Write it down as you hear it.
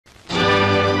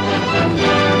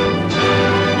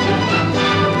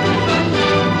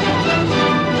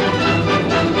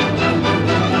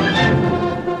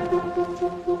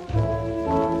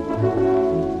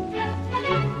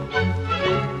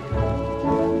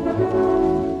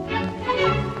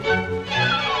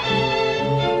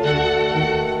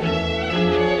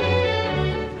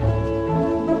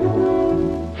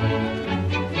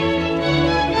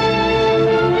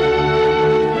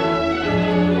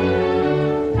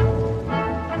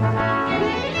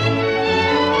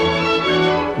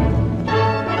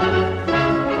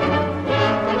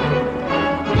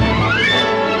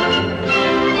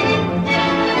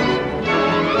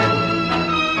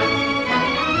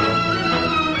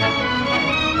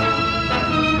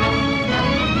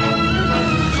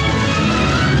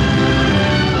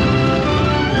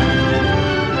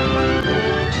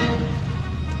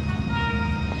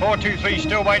he's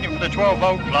still waiting for the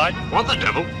 12-volt flight. What the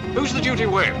devil? Who's the duty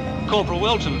where? Corporal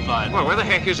Welton flying. Well, where the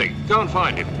heck is he? Go and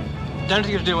find him. Don't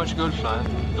think he'll do much good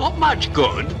flying. Not much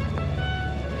good.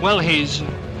 Well, he's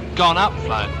gone up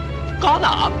flying. Gone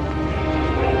up?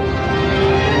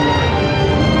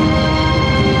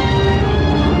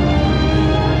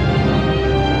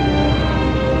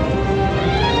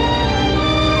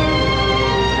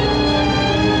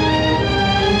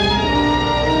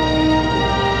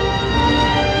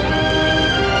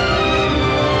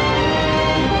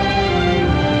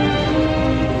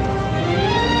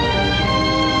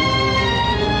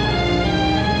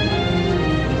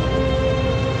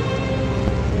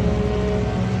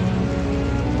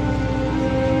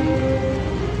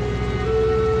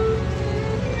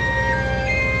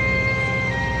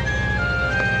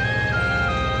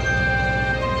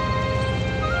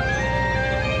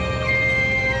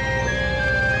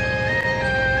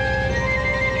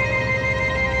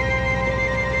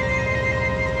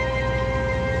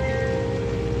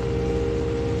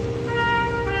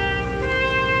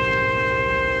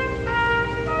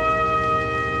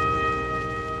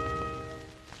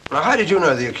 Now, how did you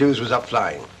know the accused was up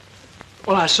flying?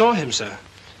 Well, I saw him, sir.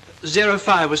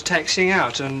 05 was taxiing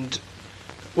out and,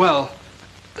 well,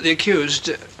 the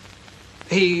accused,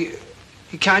 he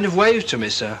kind of waved to me,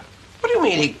 sir. What do you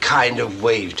mean he kind of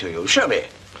waved to you? Show me.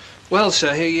 Well,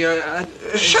 sir, he,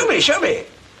 Show me, show me.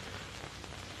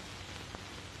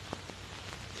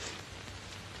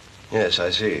 Yes, I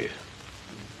see.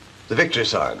 The victory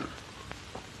sign. Do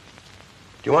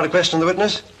you want to question the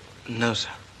witness? No, sir.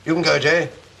 You can go, Jay.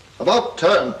 About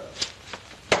turn.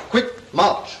 Quick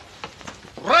march.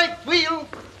 Right wheel.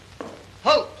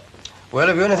 Halt. Well,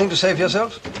 have you anything to say for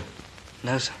yourself?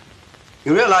 No, sir.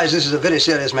 You realize this is a very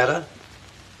serious matter?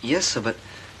 Yes, sir, but,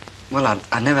 well,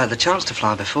 I never had the chance to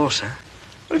fly before, sir.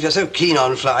 Well, if you're so keen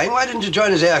on flying, why didn't you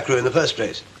join his aircrew in the first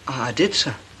place? I did,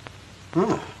 sir.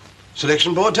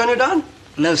 Selection board turn you down?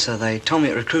 No, sir, they told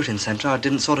me at recruiting centre I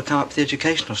didn't sort of come up to the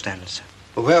educational standards, sir.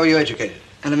 Well, where were you educated?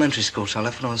 Elementary school, so I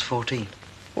left when I was 14.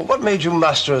 Well, what made you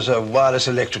muster as a wireless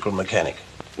electrical mechanic?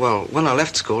 Well, when I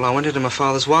left school, I went into my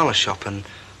father's wireless shop and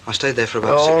I stayed there for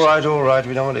about 6 months. All right.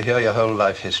 We don't want to hear your whole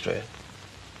life history.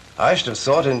 I should have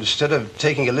thought instead of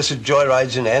taking illicit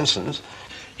joyrides in Anson's,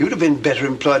 you'd have been better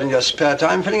employed in your spare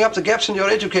time filling up the gaps in your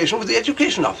education with the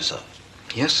education officer.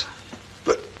 Yes, sir.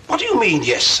 But what do you mean,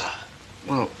 yes, sir?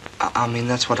 Well, I mean,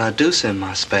 that's what I do, sir, in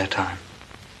my spare time.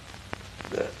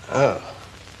 Oh,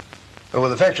 well,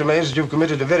 the fact remains that you've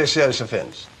committed a very serious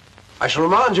offense. I shall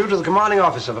remand you to the commanding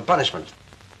officer for punishment.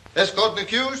 Escort the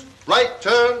accused. Right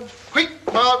turn. Quick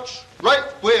march. Right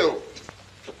wheel.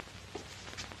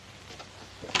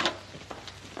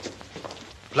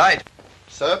 Flight.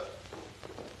 Sir?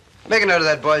 Make a note of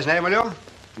that boy's name, will you?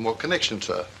 In what connection,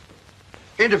 sir?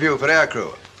 Interview for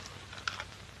aircrew.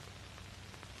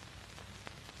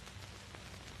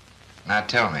 Now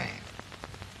tell me,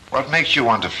 what makes you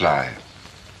want to fly?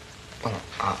 Well,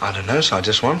 I don't know, sir. I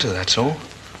just want to, that's all.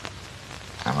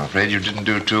 I'm afraid you didn't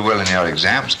do too well in your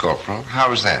exams, Corporal.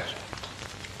 How was that?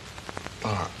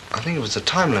 Well, I think it was the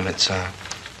time limit, sir.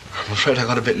 I'm afraid I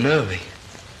got a bit nervy.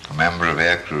 A member of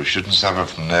aircrew shouldn't suffer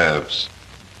from nerves.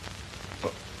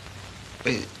 But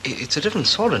it's a different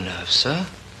sort of nerve, sir.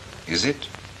 Is it?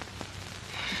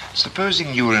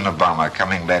 Supposing you were in a bomber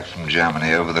coming back from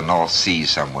Germany over the North Sea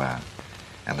somewhere,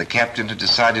 and the captain had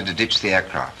decided to ditch the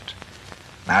aircraft.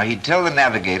 Now, he'd tell the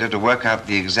navigator to work out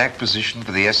the exact position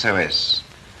for the SOS,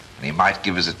 and he might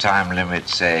give us a time limit,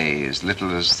 say, as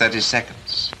little as 30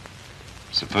 seconds.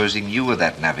 Supposing you were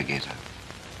that navigator.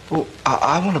 Well,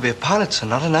 I want to be a pilot, sir,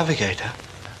 not a navigator.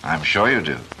 I'm sure you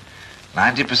do.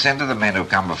 90% of the men who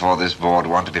come before this board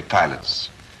want to be pilots.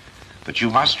 But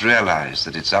you must realize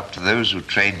that it's up to those who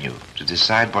train you to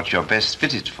decide what you're best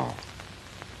fitted for.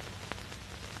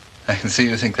 I can see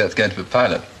you think that's going to be a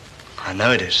pilot. I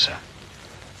know it is, sir.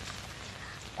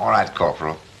 All right,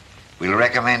 Corporal. We'll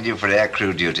recommend you for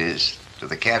aircrew duties to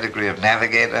the category of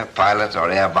navigator, pilot, or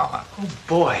air bomber. Oh,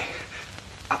 boy.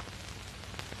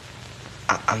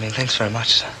 I mean, thanks very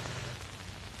much, sir.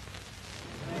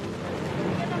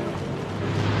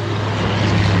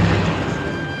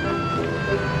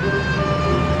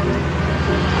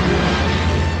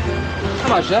 How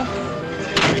much, sir?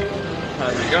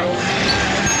 There you go.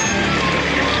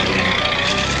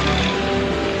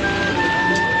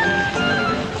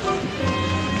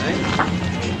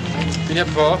 Been here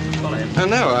before? Oh,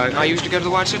 no, I used to go to the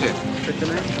White City.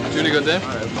 Really good there?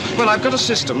 Well, I've got a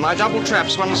system. I double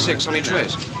traps 1 and 6 on each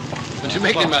race. Did you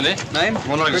make any money? Name?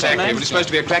 Well, not exactly, but it's supposed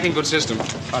to be a cracking good system.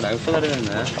 Hello, fill that in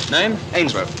there. Name?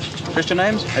 Ainsworth. Christian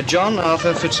names? John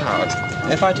Arthur Fitzhoward.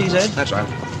 F-I-T-Z? That's right.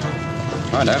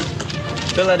 Righto.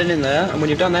 Fill that in there, and when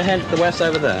you've done that, head to the west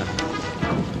over there.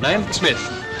 Name? Smith.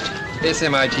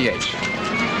 S-M-I-T-H.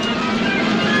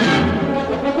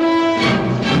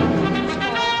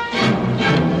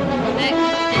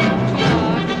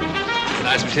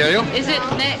 Nice material. Is it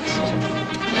next?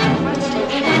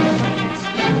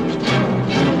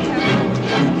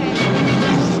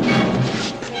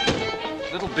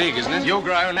 A little big, isn't it? You'll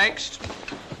grow next.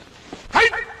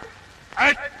 Height!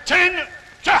 Attention!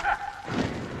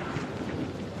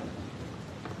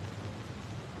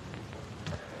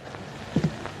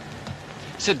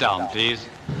 Sit down, please.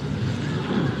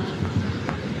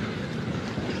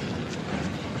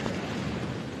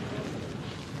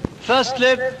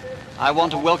 Firstly, I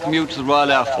want to welcome you to the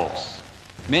Royal Air Force.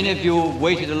 Many of you have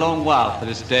waited a long while for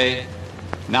this day.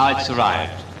 Now it's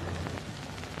arrived.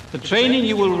 The training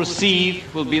you will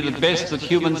receive will be the best that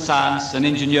human science and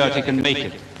ingenuity can make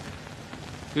it.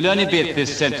 You'll only be at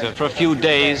this center for a few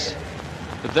days,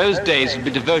 but those days will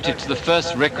be devoted to the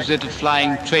first requisite of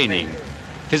flying training,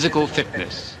 physical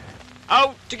fitness.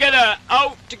 Out together,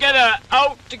 out together,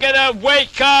 out together,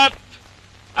 wake up!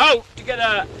 Out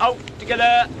together, out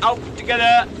together, out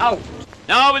together, out.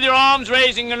 Now with your arms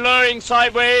raising and lowering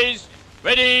sideways.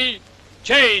 Ready,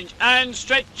 change, and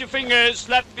stretch your fingers,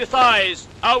 slap your thighs.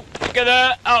 Out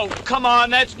together, out. Come on,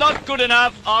 that's not good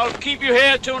enough. I'll keep you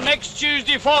here till next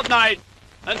Tuesday fortnight,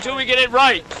 until we get it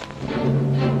right.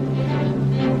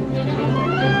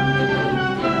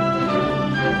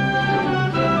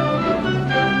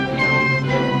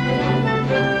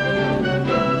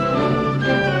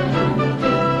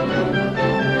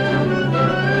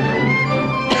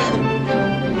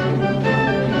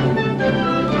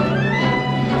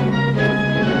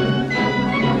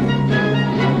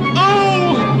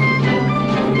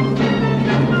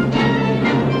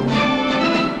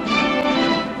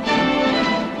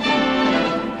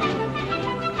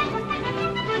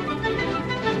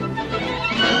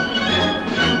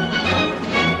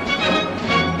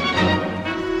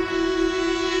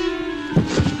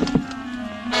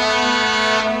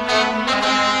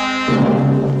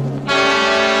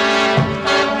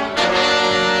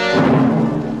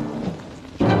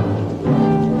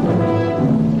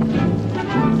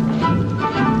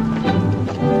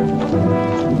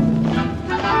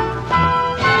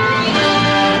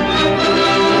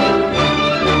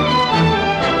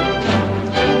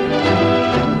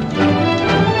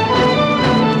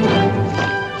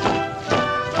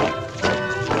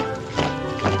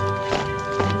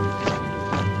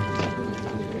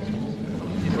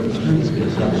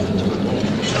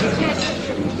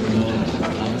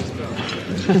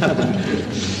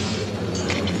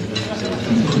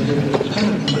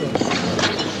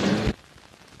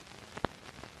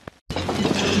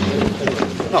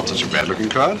 Not such a bad-looking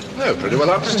crowd. No, pretty well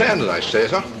up to standard, I say,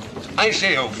 sir. I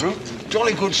say, old fruit,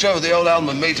 jolly good show the old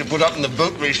alma mater put up in the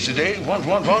boat race today. What?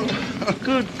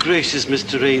 Good gracious,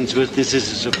 Mr. Ainsworth, this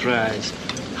is a surprise.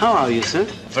 How are you, sir?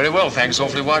 Very well, thanks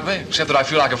awfully, Whiteway, except that I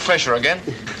feel like a fresher again.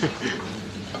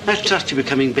 I trust you'll be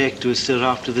coming back to us, sir,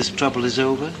 after this trouble is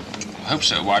over. I hope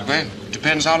so, Whiteway.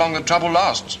 Depends how long the trouble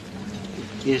lasts.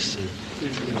 Yes, sir.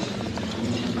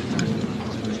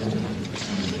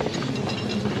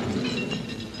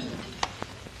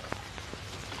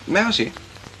 May I see?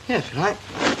 Yeah, if you like.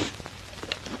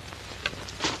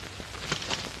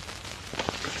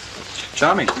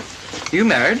 Charming. You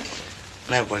married?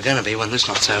 No, we're going to be when this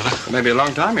lot's over. Maybe a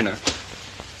long time, you know.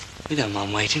 We don't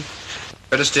mind waiting.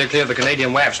 Better steer clear of the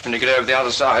Canadian wafts when you get over the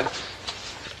other side.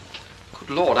 Good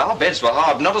Lord, our beds were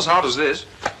hard. Not as hard as this.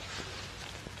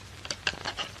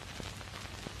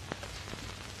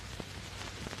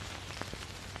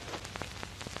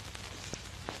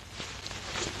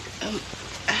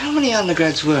 How many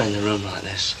undergrads were in a room like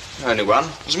this? Only one.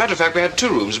 As a matter of fact, we had 2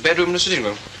 rooms, a bedroom and a sitting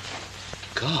room.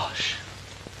 Gosh.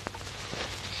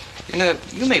 You know,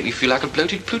 you make me feel like a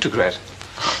bloated plutocrat.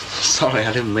 Sorry,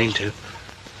 I didn't mean to.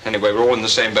 Anyway, we're all in the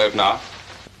same boat now.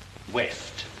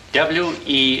 Weft.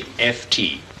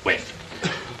 W-E-F-T.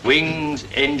 Weft. Wings,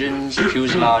 engines,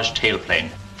 fuselage,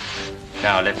 tailplane.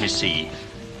 Now, let me see.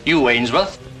 You,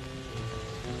 Ainsworth?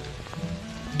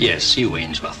 Yes, you,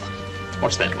 Ainsworth.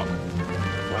 What's that one?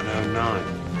 109.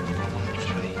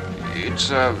 It's,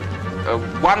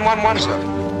 111, sir.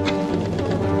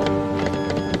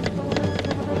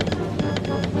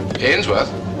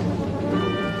 Ainsworth?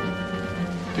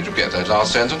 Did you get that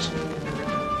last sentence?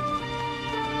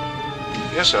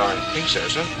 Yes, sir, I think so,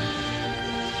 sir.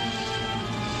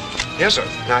 Yes, sir,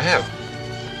 I have.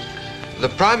 The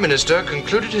Prime Minister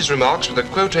concluded his remarks with a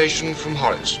quotation from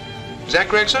Horace. Is that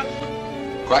correct, sir?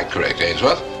 Quite correct,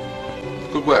 Ainsworth.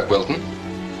 Good work, Wilton.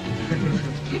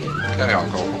 Carry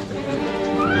on, Corporal.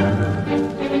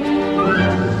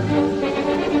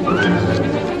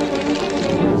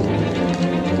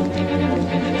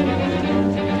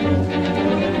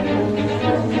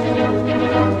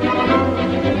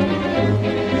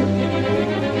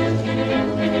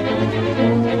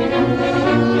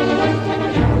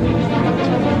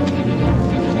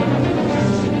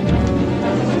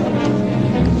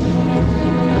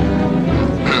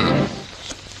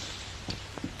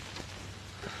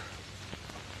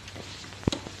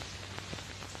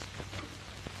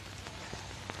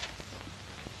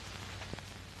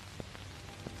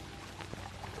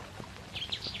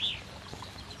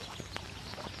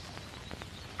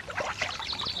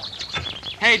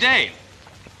 Hey, Dave.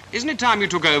 Isn't it time you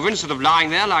took over instead of lying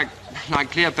there like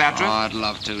Cleopatra? Oh, I'd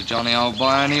love to, Johnny, old boy,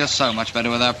 only you're so much better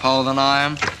with that pole than I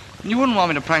am. You wouldn't want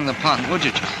me to prang the punt, would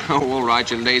you, John? Oh, all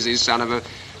right, you lazy son of a...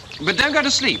 But don't go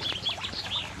to sleep.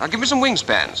 Now, give me some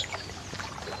wingspans.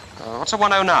 What's a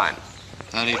 109?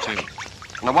 32.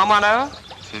 And a 110?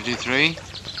 53.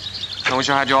 I wish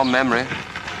I had your memory.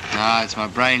 Ah, it's my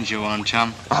brains you want,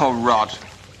 chum. Oh, rot.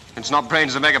 It's not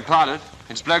brains that make a pilot.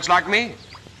 It's blokes like me.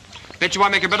 Bet you I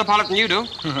make a better pilot than you do.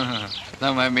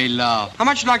 Don't make me laugh. How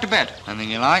much would you like to bet?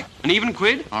 Anything you like. An even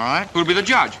quid? All right. Who'll be the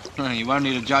judge? You won't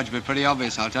need a judge, but pretty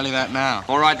obvious, I'll tell you that now.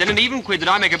 All right, then an even quid that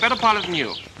I make a better pilot than you.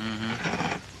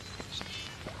 Mm-hmm.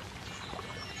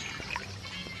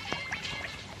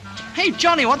 Hey,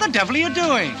 Johnny, what the devil are you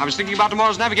doing? I was thinking about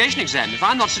tomorrow's navigation exam. If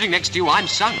I'm not sitting next to you, I'm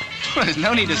sunk. Well, there's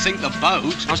no need to sink the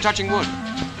boat. I was touching wood.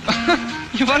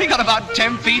 You've only got about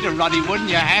 10 feet of ruddy wood in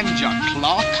your hand, you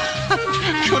clock.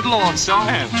 Good Lord, so I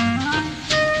am.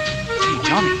 Hey,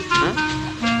 Johnny. Huh?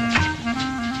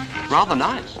 Rather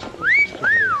nice.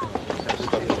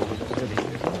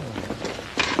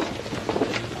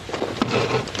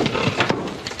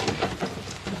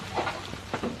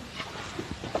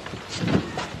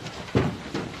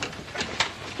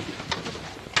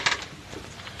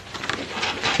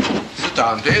 Sit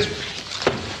down, please.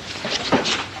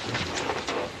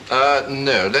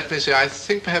 No, let me see. I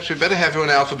think perhaps we'd better have you in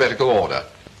alphabetical order.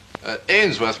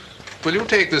 Ainsworth, will you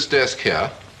take this desk here?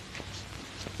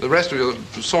 The rest of you,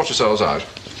 sort yourselves out.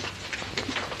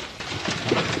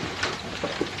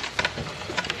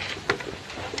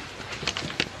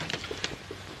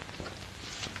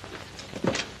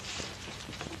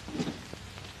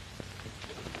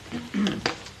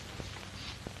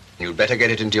 You'd better get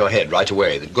it into your head right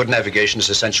away that good navigation is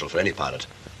essential for any pilot.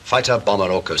 Fighter, bomber,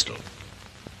 or coastal.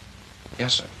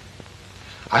 Yes, sir.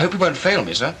 I hope you won't fail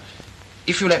me, sir.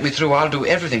 If you let me through, I'll do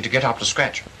everything to get up to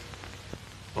scratch.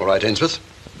 All right, Ainsworth.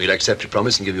 We'll accept your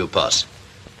promise and give you a pass.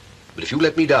 But if you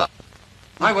let me down...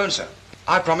 I won't, sir.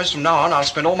 I promise from now on I'll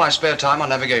spend all my spare time on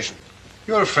navigation.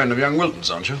 You're a friend of young Wilton's,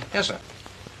 aren't you? Yes, sir.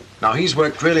 Now, he's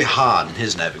worked really hard in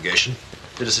his navigation.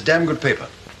 Did us a damn good paper.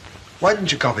 Why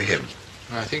didn't you copy him?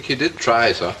 I think he did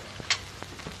try, sir.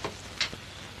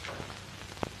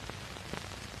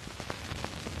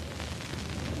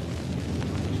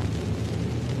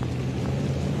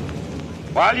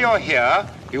 While you're here,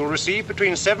 you'll receive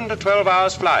between 7 to 12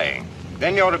 hours flying.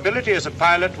 Then your ability as a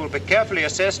pilot will be carefully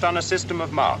assessed on a system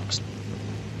of marks.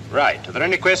 Right. Are there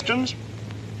any questions?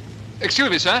 Excuse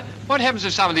me, sir. What happens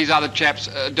if some of these other chaps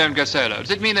don't go solo?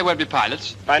 Does it mean they won't be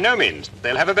pilots? By no means.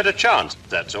 They'll have a better chance,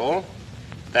 that's all.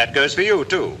 That goes for you,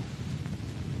 too.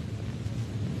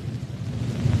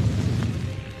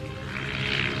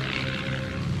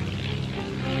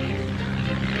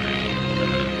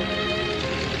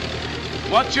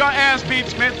 What's your airspeed,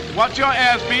 Smith? What's your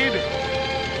airspeed?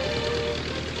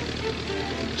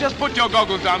 Just put your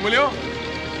goggles down, will you?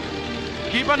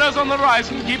 Keep her nose on the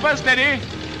horizon. Keep her steady.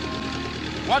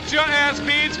 What's your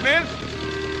airspeed, Smith?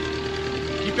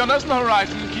 Keep your nose on the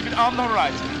horizon. Keep it on the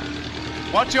horizon.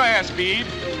 What's your airspeed?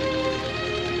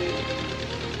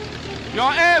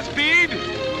 Your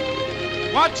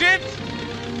airspeed. Watch it.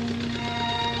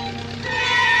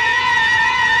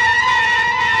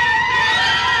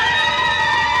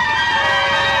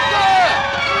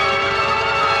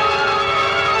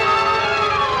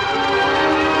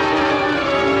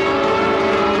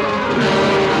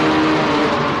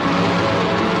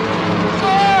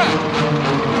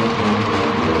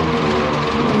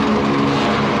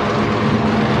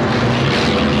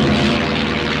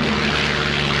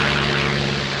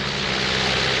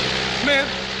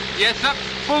 Yes, sir.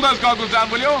 Pull those goggles down,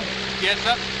 will you? Yes,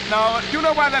 sir. Now, do you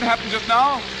know why that happened just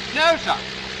now? No, sir.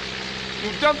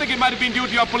 You don't think it might have been due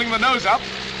to your pulling the nose up?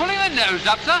 Pulling the nose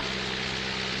up, sir?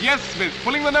 Yes, Smith,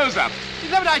 pulling the nose up. Is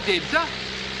that what I did, sir?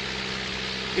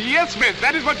 Yes, Smith,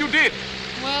 that is what you did.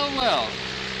 Well, well.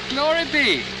 Glory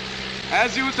be.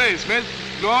 As you say, Smith,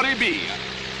 glory be.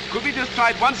 Could we just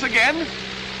try it once again?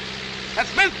 And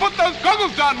Smith, put those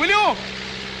goggles down, will you?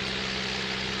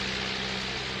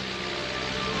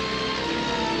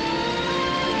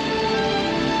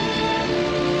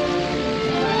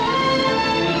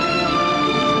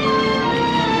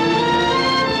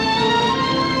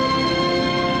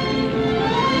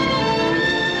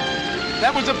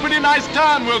 That was a pretty nice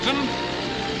turn, Wilton.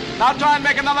 Now try and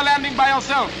make another landing by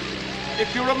yourself.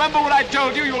 If you remember what I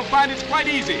told you, you'll find it's quite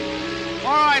easy.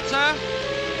 All right, sir.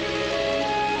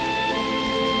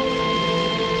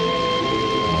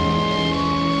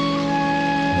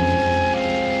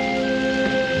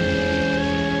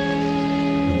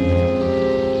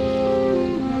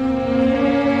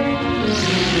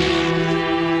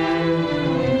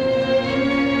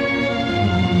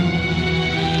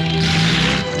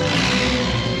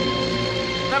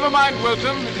 Never mind,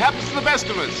 Wilton. It happens to the best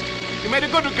of us. You made a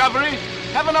good recovery.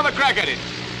 Have another crack at it.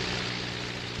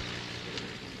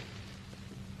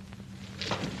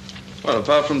 Well,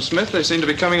 apart from Smith, they seem to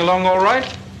be coming along all right.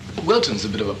 Wilton's a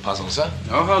bit of a puzzle, sir.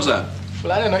 Oh, how's that?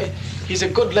 Well, I don't know. He's a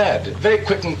good lad, very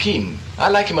quick and keen. I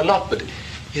like him a lot, but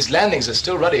his landings are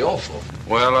still ruddy awful.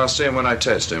 Well, I'll see him when I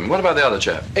test him. What about the other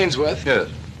chap? Ainsworth? Yes.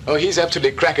 Oh, he's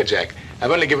absolutely crackerjack.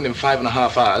 I've only given him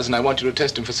 5.5 hours, and I want you to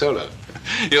test him for solo.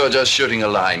 You're just shooting a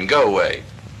line. Go away.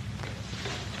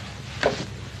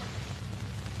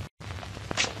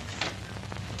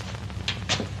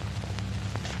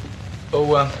 Oh,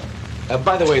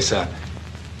 by the way, sir,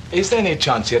 is there any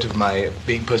chance yet of my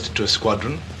being posted to a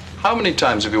squadron? How many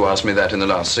times have you asked me that in the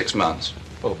last 6 months?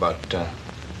 Oh, about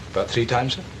 3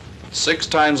 times, sir. 6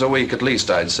 times a week at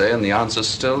least, I'd say, and the answer's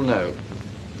still no.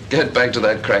 Get back to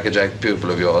that crackerjack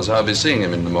pupil of yours. I'll be seeing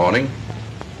him in the morning.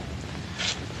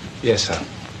 Yes, sir.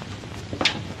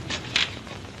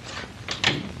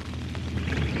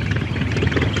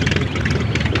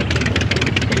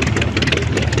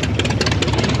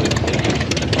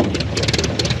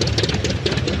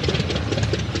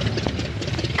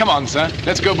 Come on, sir.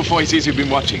 Let's go before he sees you've been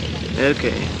watching.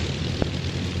 Okay.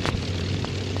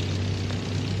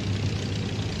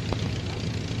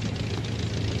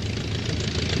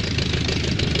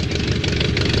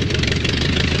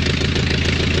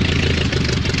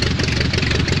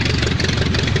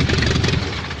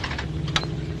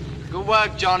 Good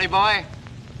work, Johnny boy.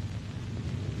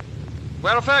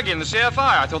 Where are Fergie and the CFI?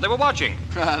 I thought they were watching.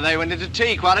 They went into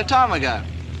tea quite a time ago.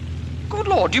 Good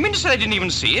Lord, do you mean to say they didn't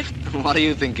even see it? What do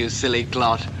you think, you silly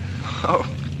clot? Oh,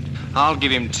 I'll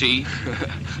give him tea.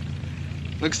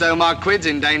 Looks though my quid's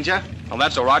in danger. Well,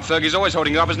 that's all right. Fergie's always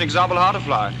holding you up as an example of how to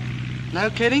fly. No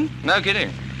kidding? No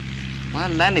kidding. My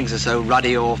landings are so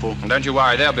ruddy awful. And don't you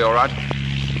worry, they'll be all right.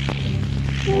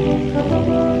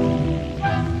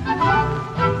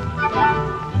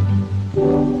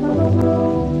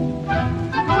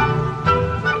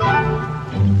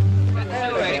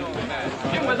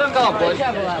 Come on, boys.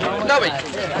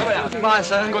 Goodbye,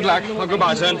 sir. Good luck. Well,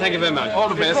 goodbye, sir, and thank you very much. All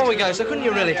the best. Before we go, sir, couldn't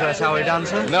you really tell us how we've done,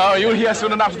 sir? No, you'll hear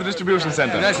soon enough at the distribution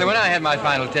center. No, sir, when I had my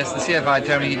final test, the CFI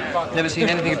told me he'd never seen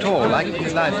anything at all like it in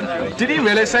his life. Did he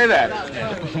really say that?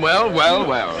 Well, well,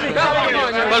 well.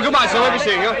 Well, goodbye, sir. We'll be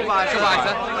seeing you. Goodbye, sir. Goodbye,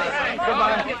 sir.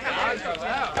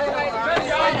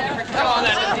 Come on,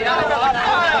 then.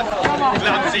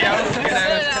 Glad to see you.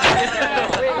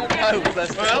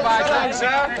 Goodbye, thanks,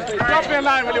 sir. Drop me a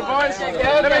line, will you, boys?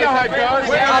 Let me know how it goes.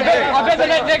 I bet the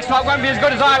next flight won't be as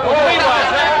good as I will.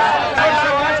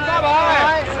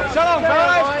 Bye-bye. So long,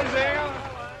 fellas.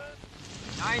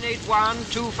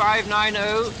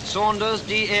 981-2590, Saunders,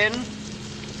 DN,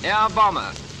 Air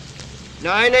Bomber.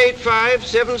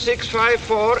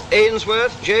 985-7654,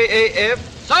 Ainsworth, JAF.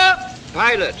 Sir!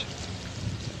 Pilot.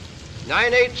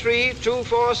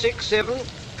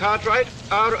 983-2467, Cartwright,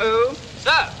 RO.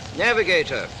 Sir!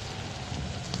 Navigator.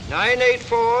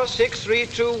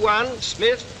 984-6321,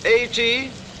 Smith, AT.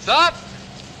 Sir!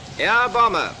 Air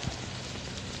Bomber.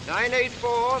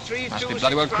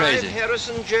 984-3265,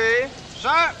 Harrison J.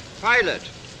 Sir! Pilot.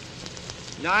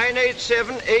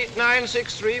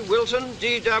 987-8963, Wilton,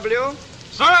 DW.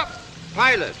 Sir!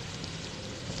 Pilot.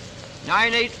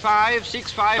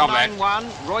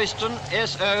 985-6591, Royston,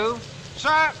 SO.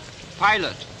 Sir!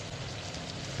 Pilot.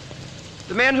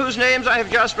 The men whose names I have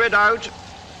just read out,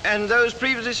 and those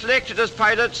previously selected as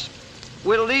pilots,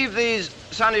 will leave these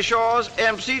sunny shores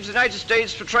and proceed to the United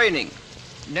States for training.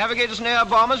 Navigators and air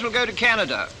bombers will go to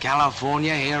Canada.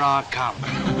 California, here I come.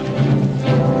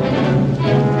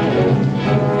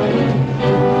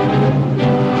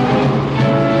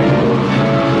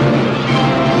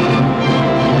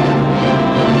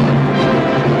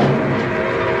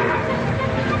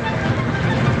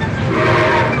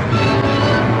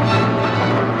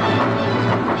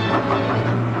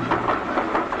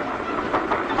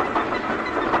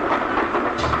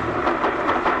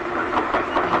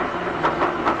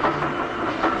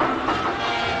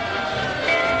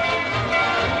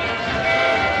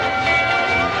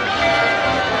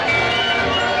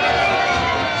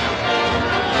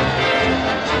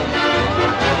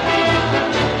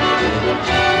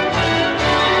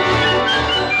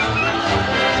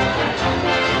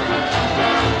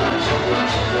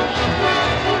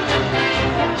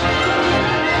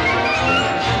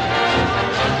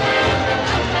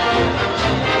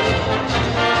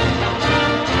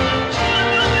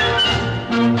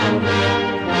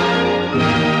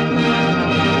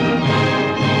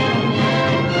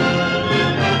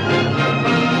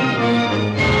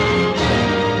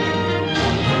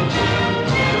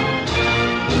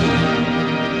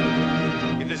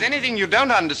 anything you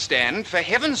don't understand, for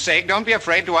heaven's sake, don't be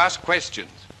afraid to ask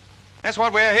questions. That's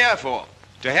what we're here for,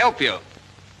 to help you.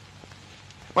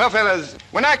 Well, fellas,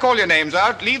 when I call your names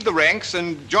out, leave the ranks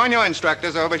and join your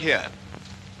instructors over here.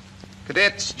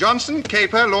 Cadets Johnson,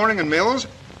 Caper, Loring, and Mills.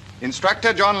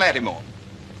 Instructor John Lattimore.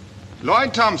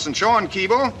 Lloyd Thompson, Shaw, and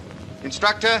Keeble.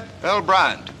 Instructor Earl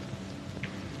Bryant.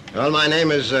 Well, my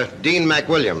name is Dean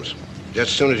McWilliams.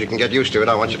 Just as soon as you can get used to it,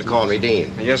 I want you to call me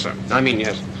Dean. Yes, sir.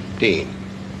 Yes. Dean.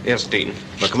 Yes, Dean.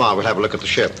 Well, come on, we'll have a look at the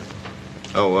ship.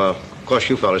 Oh, of course,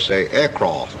 you fellas say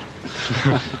aircraft.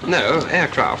 No,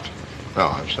 aircraft. Oh,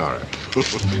 I'm sorry.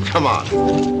 Come on.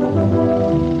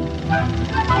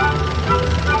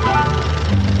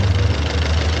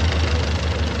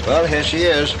 Well, here she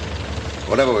is.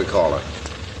 Whatever we call her.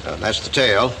 That's the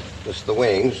tail. This is the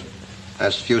wings.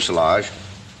 That's the fuselage.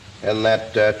 And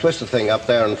that twisted thing up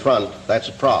there in front, that's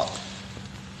a prop.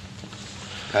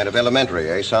 Kind of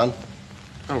elementary, eh, son?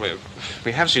 Oh,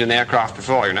 we have seen an aircraft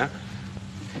before, you know.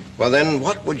 Well, then,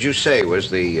 what would you say was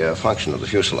the function of the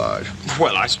fuselage?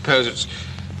 Well, I suppose it's...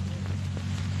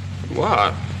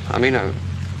 Well, I mean, well,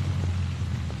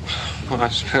 I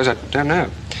suppose I don't know.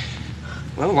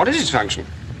 Well, what is its function?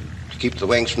 To keep the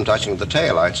wings from touching the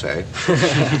tail, I'd say.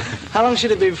 How long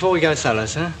should it be before we go solo,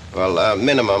 sir? Well, a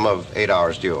minimum of 8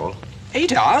 hours dual.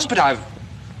 8 hours? But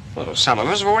well, some of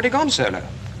us have already gone solo.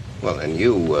 Well, then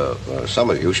you,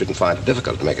 some of you shouldn't find it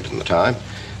difficult to make it in the time.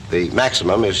 The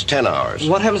maximum is 10 hours.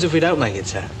 What happens if we don't make it,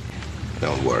 sir?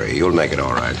 Don't worry, you'll make it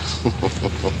all right.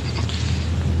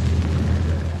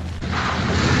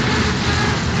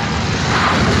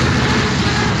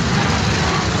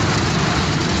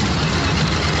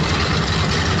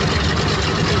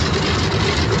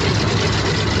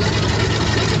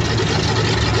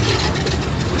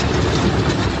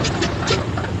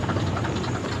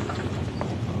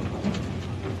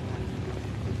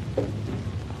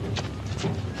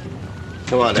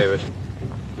 Come on, David.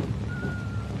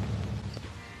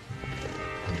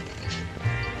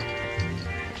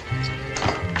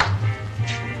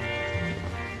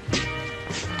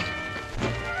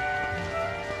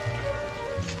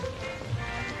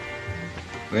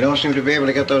 We don't seem to be able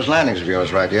to get those landings of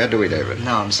yours right yet, do we, David?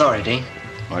 No, I'm sorry, Dean.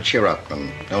 Well, cheer up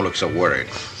and don't look so worried.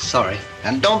 Sorry.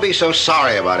 And don't be so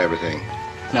sorry about everything.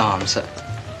 No, I'm so...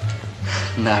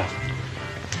 No.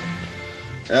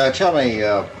 Tell me,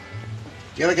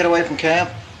 do you ever get away from camp?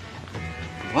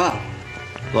 Well...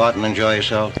 Go out and enjoy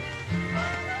yourself?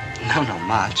 No, not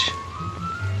much.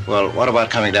 Well, what about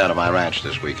coming down to my ranch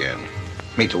this weekend?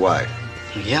 Meet the wife.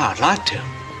 Yeah, I'd like to.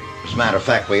 As a matter of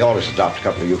fact, we always adopt a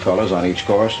couple of you fellas on each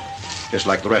course, just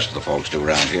like the rest of the folks do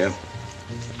around here.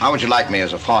 How would you like me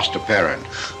as a foster parent?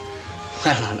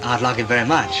 Well, I'd like it very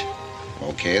much.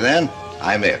 Okay, then.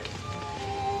 I'm it.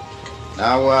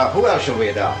 Now, who else shall we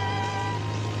adopt?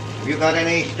 Have you got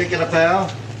any particular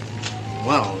pal?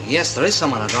 Well, yes, there is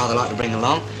someone I'd rather like to bring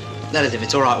along. That is, if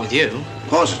it's all right with you. Of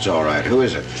course it's all right. Who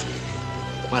is it?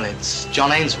 Well, it's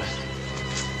John Ainsworth.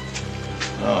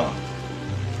 Oh.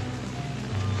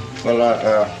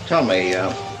 Well, tell me,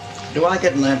 do I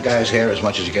get in that guy's hair as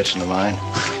much as he gets into mine?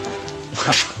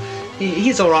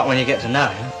 He's all right when you get to know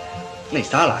him. At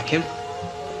least I like him.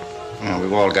 Well,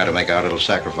 we've all got to make our little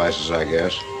sacrifices, I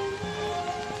guess.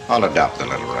 I'll adopt the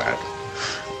little rat.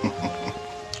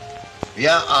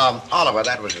 Yeah, Oliver,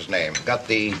 that was his name. Got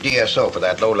the DSO for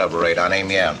that low-level raid on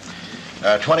Amiens.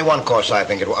 21 course, I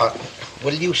think it was.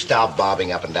 Will you stop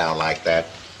bobbing up and down like that?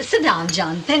 Sit down,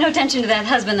 John. Pay no attention to that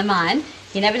husband of mine.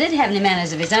 He never did have any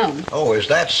manners of his own. Oh, is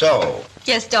that so?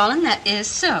 Yes, darling, that is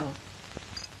so.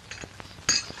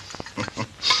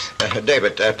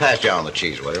 David, pass John the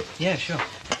cheese, will you? Yeah, sure.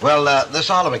 Well, this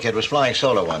Oliver kid was flying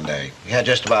solo one day. He had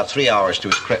just about 3 hours to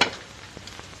his credit.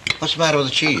 What's the matter with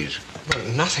the cheese? Well,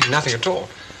 nothing at all.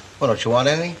 Well, don't you want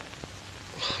any?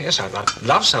 Yes, I'd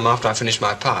love some after I finish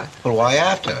my pie. Well, why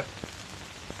after?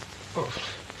 Oh,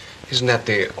 isn't that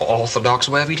the orthodox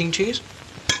way of eating cheese?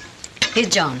 Here,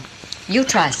 John, you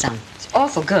try some. It's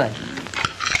awful good.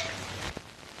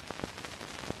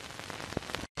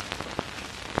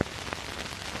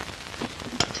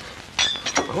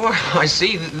 Oh, I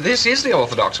see. This is the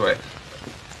orthodox way.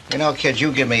 You know, kid,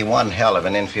 you give me one hell of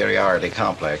an inferiority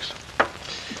complex.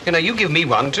 You know, you give me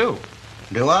one, too.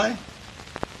 Do I?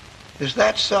 Is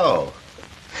that so?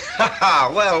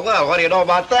 well, what do you know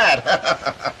about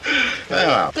that?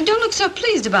 Well. But don't look so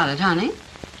pleased about it, honey.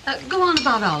 Go on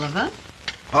about Oliver.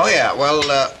 Oh, yeah. Well,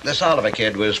 this Oliver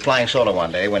kid was flying solo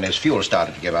one day when his fuel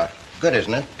started to give out. Good,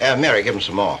 isn't it? Mary, give him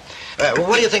some more.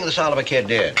 What do you think this Oliver kid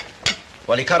did?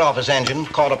 Well, he cut off his engine,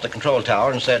 called up the control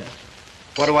tower, and said,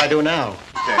 "What do I do now?"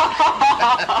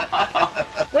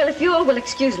 Well, if you all will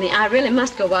excuse me, I really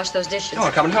must go wash those dishes. Oh,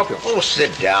 I'll come and help you. Oh,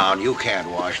 sit down. You can't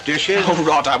wash dishes. Oh,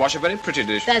 rot, I wash a very pretty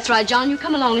dish. That's right, John. You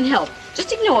come along and help.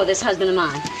 Just ignore this husband of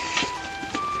mine.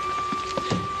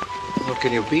 Well,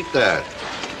 can you beat that?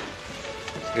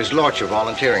 His lordship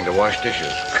volunteering to wash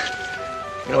dishes.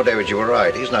 You know, David, you were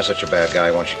right. He's not such a bad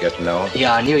guy once you get to know him.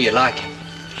 Yeah, I knew you liked him.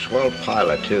 Swell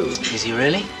pilot, too. Is he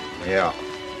really? Yeah.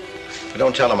 But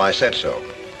don't tell him I said so.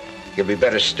 He'll be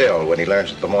better still when he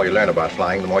learns that the more you learn about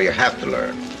flying, the more you have to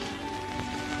learn.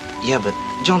 Yeah, but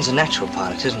John's a natural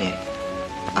pilot, isn't he?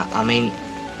 I mean,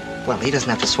 well, he doesn't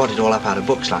have to swat it all up out of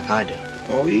books like I do.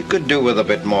 Oh, he could do with a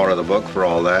bit more of the book for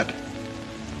all that.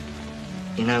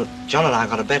 You know, John and I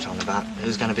got a bet on about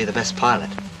who's going to be the best pilot.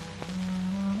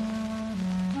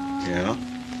 Yeah?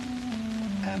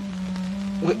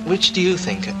 Which do you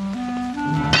think?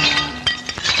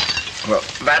 Well,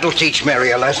 that'll teach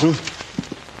Mary a lesson.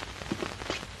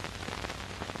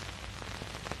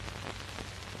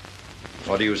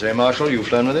 What do you say, Marshal? You've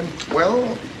flown with him?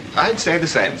 Well, I'd say the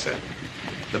same, sir.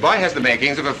 The boy has the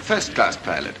makings of a first-class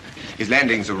pilot. His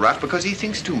landings are rough because he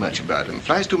thinks too much about them,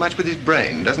 flies too much with his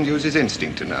brain, doesn't use his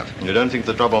instinct enough. You don't think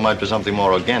the trouble might be something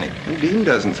more organic? Dean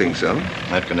doesn't think so.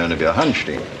 That can only be a hunch,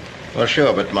 Dean. Well,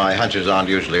 sure, but my hunches aren't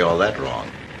usually all that wrong.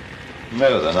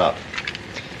 No, they're not.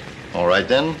 All right,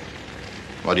 then.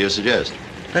 What do you suggest?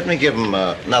 Let me give him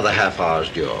another half hour's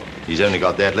job. He's only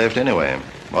got that left anyway.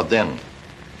 What then?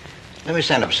 Let me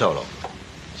send him solo.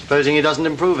 Supposing he doesn't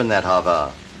improve in that half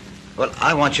hour? Well,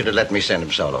 I want you to let me send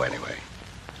him solo anyway.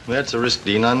 That's a risk,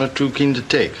 Dean, I'm not too keen to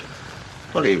take.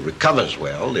 Well, he recovers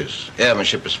well. His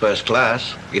airmanship is first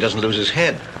class. He doesn't lose his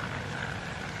head.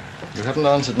 You haven't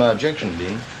answered my objection,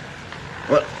 Dean.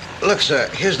 Well, look, sir,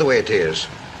 here's the way it is.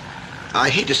 I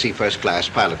hate to see first-class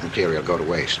pilot material go to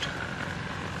waste.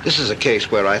 This is a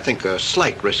case where I think a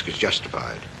slight risk is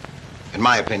justified. In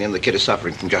my opinion, the kid is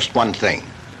suffering from just one thing,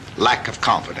 lack of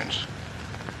confidence.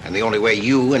 And the only way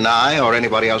you and I or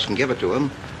anybody else can give it to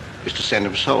him is to send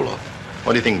him solo.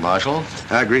 What do you think, Marshal?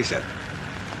 I agree, sir.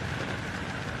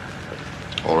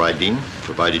 All right, Dean,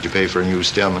 provided you pay for a new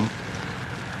steerman.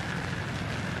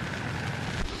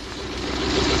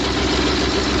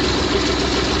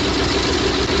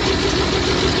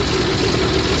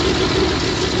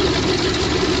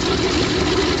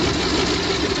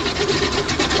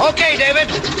 Okay,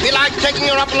 David. Feel like taking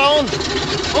her up alone?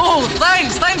 Oh,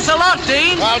 thanks. Thanks a lot,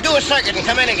 Dean. Well, do a circuit and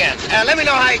come in again. Let me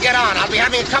know how you get on. I'll be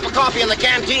having a cup of coffee in the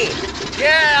canteen.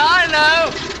 Yeah, I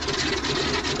know.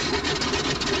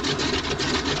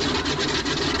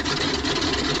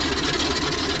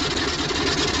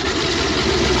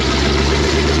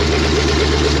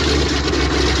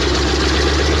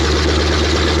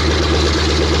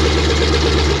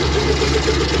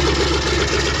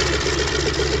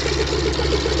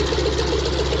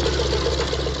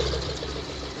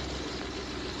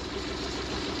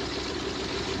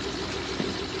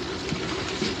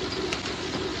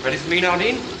 Ready for me now,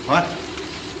 Dean? What?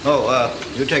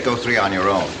 Oh, you take 03 on your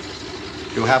own.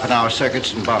 Do half-an-hour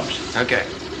circuits and bumps. Okay.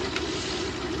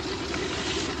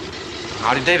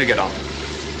 How did David get on?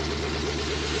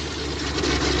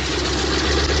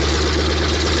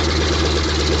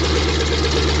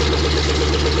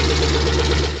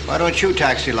 Why don't you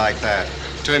taxi like that?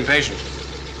 Too impatient.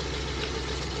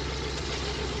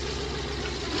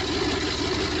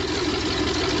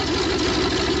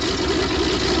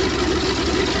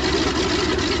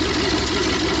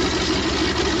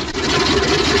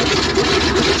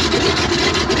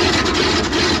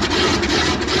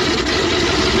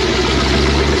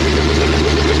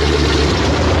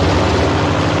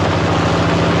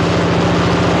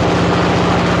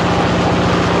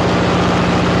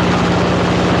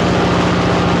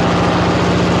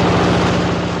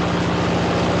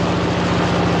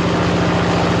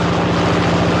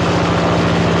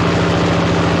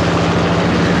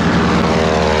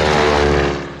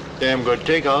 Damn good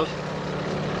takeoff.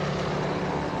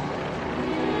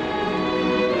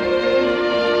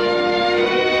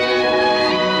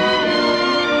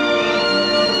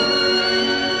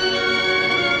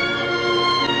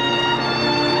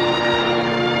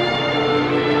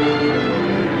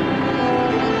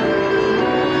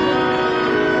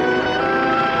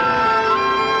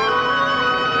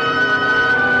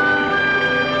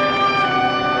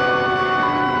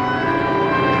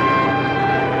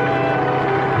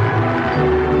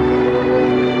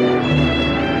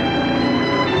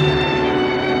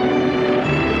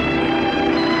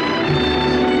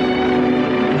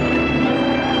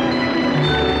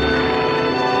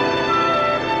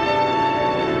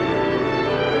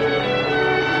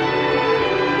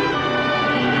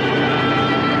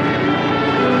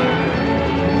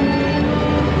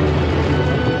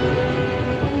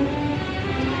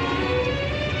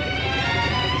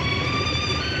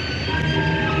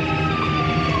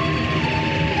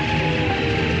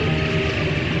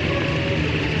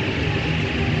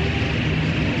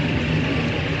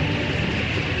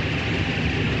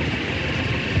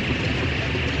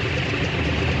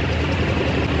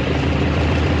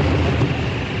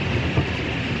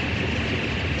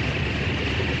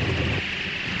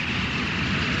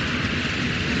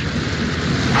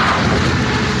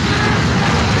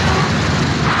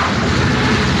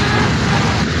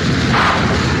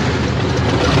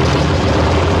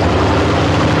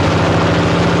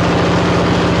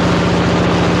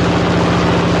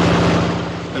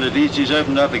 least he's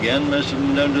opened up again. Most of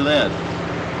them don't do that.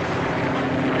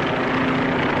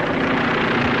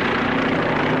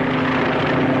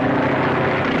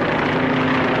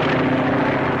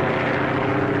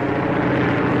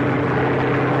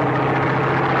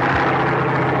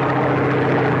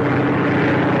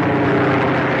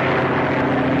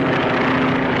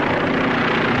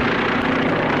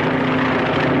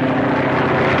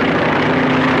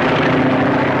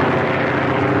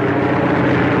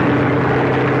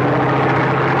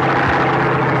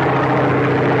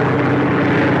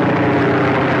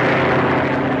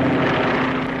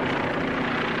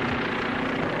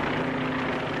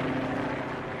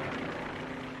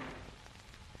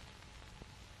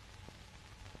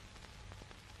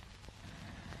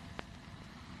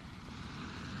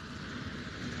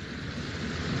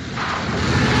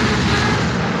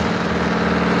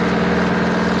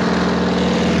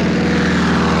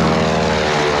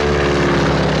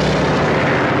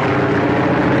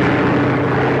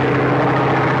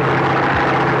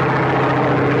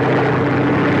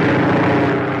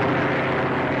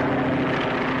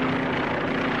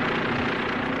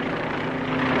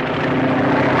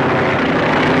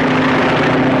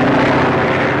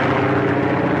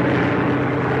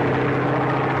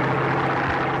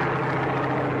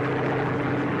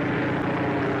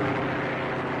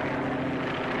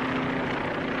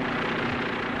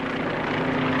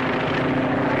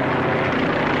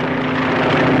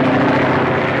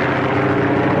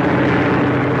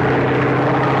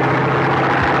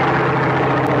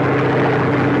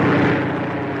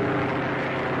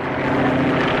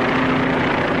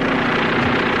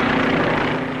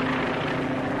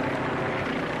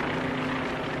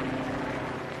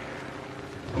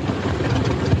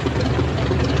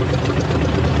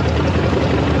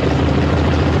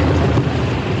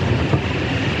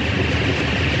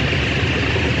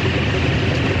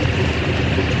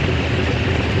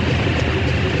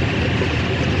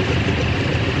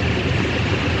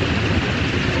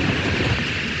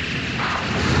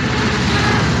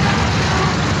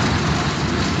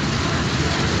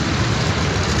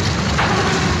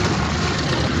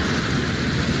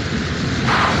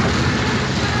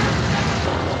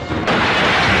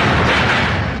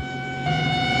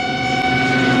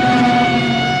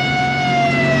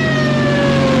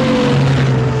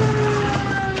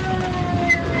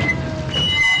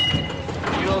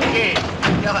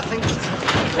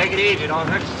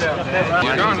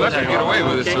 You don't let him get away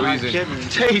with it so easy.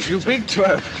 Dave, you big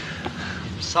twerp.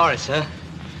 Sorry, sir.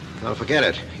 Well, forget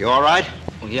it. You all right?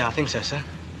 Well, yeah, I think so, sir.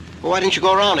 Well, why didn't you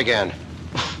go around again?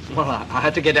 Well, I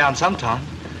had to get down sometime.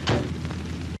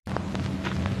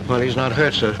 Well, he's not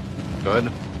hurt, sir. Good.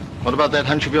 What about that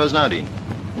hunch of yours now, Dean?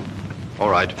 All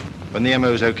right. When the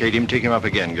MO's okayed him, take him up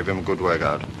again. Give him a good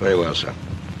workout. Very well, sir.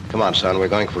 Come on, son. We're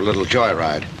going for a little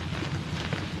joyride.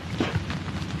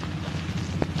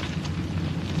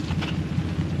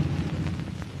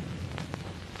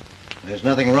 There's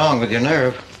nothing wrong with your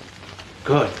nerve.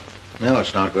 Good. No,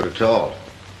 it's not good at all.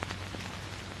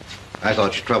 I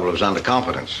thought your trouble was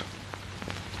underconfidence.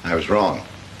 I was wrong.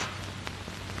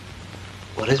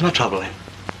 What is my trouble in?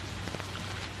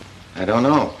 I don't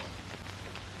know.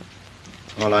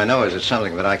 All I know is it's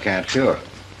something that I can't cure.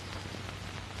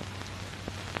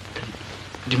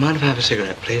 Do you mind if I have a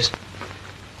cigarette, please?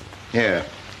 Here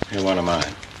one of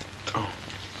mine.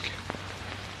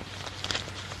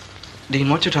 Dean,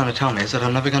 what you're trying to tell me is that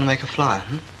I'm never going to make a flyer,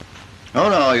 Oh,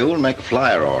 no, you'll make a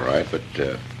flyer all right, but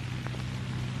you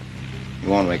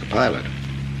won't make a pilot.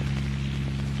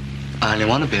 I only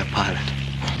want to be a pilot.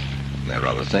 There are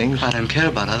other things. I don't care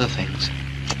about other things.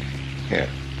 Here.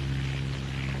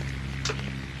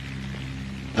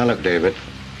 Now, look, David.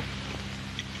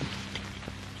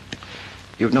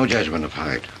 You've no judgment of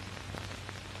height.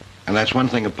 And that's one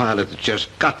thing a pilot's just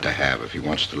got to have if he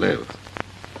wants to live.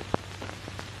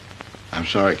 I'm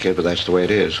sorry, kid, but that's the way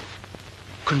it is.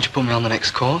 Couldn't you put me on the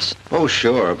next course? Oh,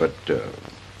 sure, but it'd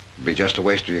be just a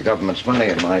waste of your government's money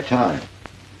and my time.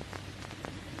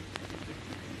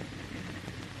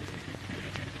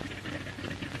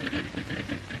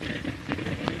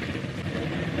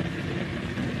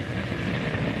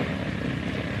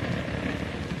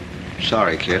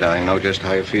 Sorry, kid, I know just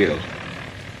how you feel.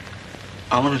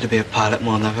 I wanted to be a pilot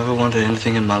more than I've ever wanted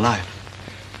anything in my life.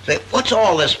 Say, what's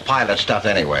all this pilot stuff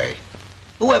anyway?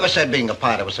 Whoever said being a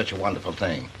pilot was such a wonderful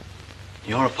thing?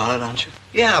 You're a pilot, aren't you?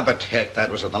 Yeah, but heck, that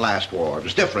was in the last war. It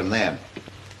was different then.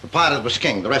 The pilot was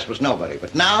king, the rest was nobody.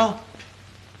 But now,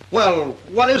 well,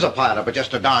 what is a pilot but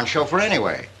just a darn chauffeur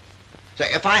anyway?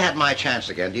 Say, if I had my chance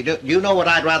again, do you know what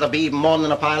I'd rather be even more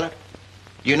than a pilot?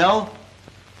 You know?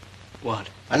 What?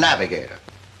 A navigator.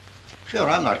 Sure,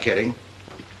 I'm not kidding.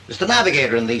 It's the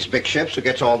navigator in these big ships who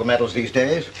gets all the medals these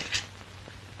days.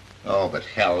 Oh, but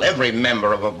hell, every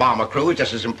member of a bomber crew is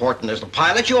just as important as the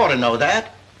pilot. You ought to know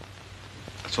that.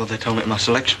 That's what they told me at my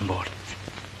selection board.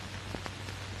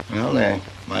 Well, they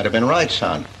might have been right,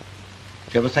 son.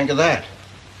 Did you ever think of that?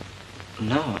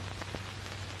 No.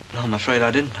 No, I'm afraid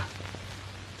I didn't.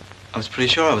 I was pretty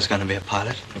sure I was going to be a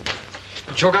pilot.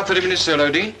 Chalk out 30 minutes solo,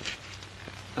 Dean.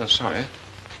 Oh, sorry.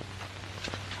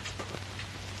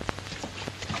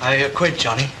 I quit,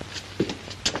 Johnny.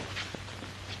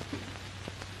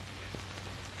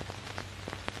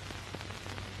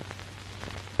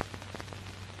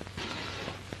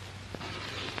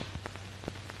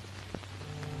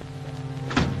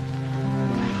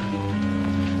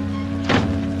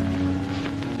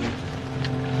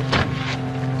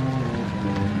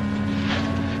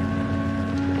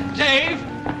 Dave!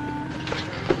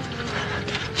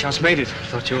 Just made it. I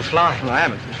thought you were flying. Well, I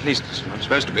am. At least I'm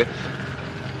supposed to be.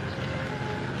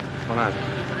 Well,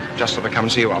 I just thought I'd come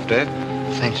and see you off, Dave.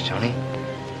 Thanks, Johnny.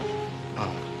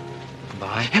 Oh,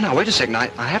 goodbye. Hey, now, wait a second. I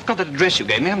have got that address you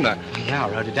gave me, haven't I? Yeah, I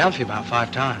wrote it down for you about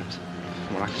 5 times.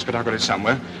 Well, I suspect I've got it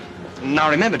somewhere. Now,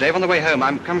 remember, Dave, on the way home,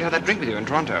 I'm coming to have that drink with you in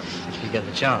Toronto. If you get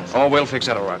the chance. Oh, we'll fix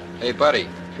that all right. Hey, buddy,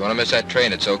 if you want to miss that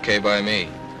train, it's okay by me.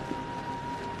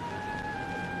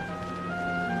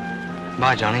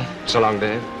 Bye, Johnny. So long,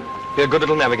 Dave. Be a good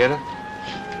little navigator.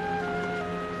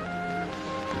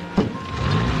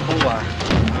 Oh,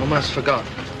 I almost forgot.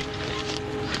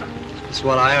 This is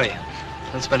what I owe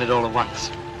you. Don't spend it all at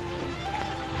once.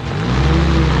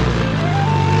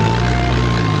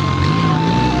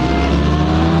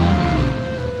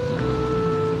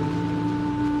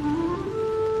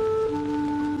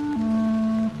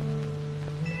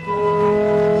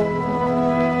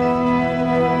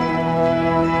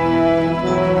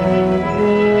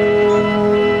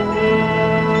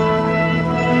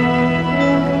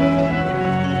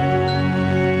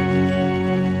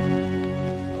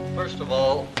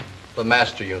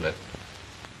 Master unit.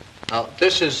 Now,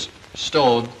 this is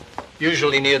stowed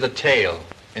usually near the tail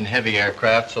in heavy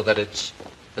aircraft so that it's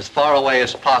as far away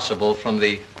as possible from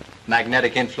the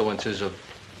magnetic influences of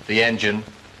the engine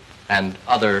and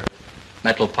other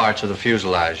metal parts of the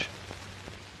fuselage.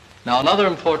 Now, another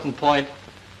important point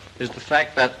is the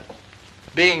fact that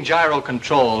being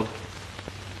gyro-controlled,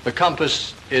 the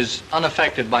compass is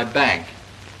unaffected by bank,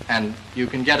 and you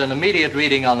can get an immediate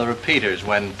reading on the repeaters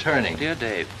when turning. Dear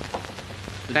Dave,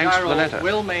 the thanks gyro for the letter.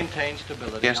 will maintain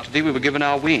stability. Yesterday we were given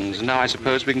our wings, and now I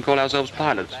suppose we can call ourselves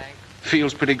pilots.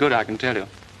 Feels pretty good, I can tell you.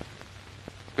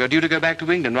 We're due to go back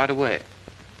to England right away.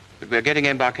 But we're getting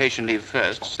embarkation leave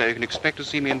first, so you can expect to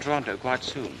see me in Toronto quite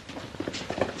soon.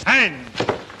 Hand!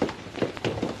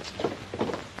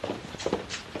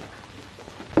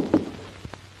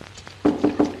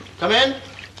 Come in.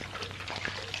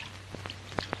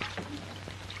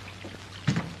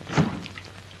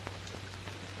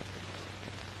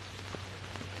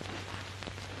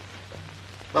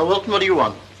 Well, Wilton, what do you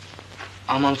want?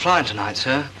 I'm on flying tonight,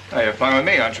 sir. Oh, you're flying with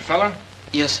me, aren't you, fella?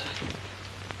 Yes, sir.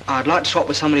 I'd like to swap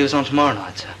with somebody who's on tomorrow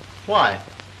night, sir. Why?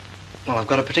 Well, I've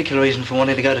got a particular reason for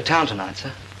wanting to go to town tonight,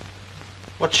 sir.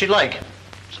 What's she like?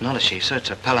 It's not a she, sir. It's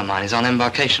a pal of mine. He's on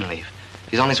embarkation leave.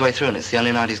 He's on his way through, and it's the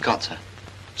only night he's got, sir.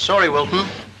 Sorry, Wilton.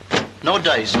 No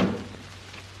dice.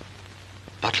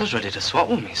 Butler's ready to swap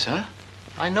with me, sir.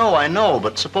 I know,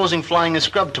 but supposing flying is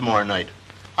scrubbed tomorrow night.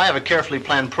 I have a carefully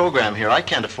planned program here. I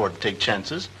can't afford to take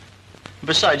chances.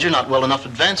 Besides, you're not well enough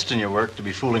advanced in your work to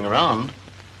be fooling around.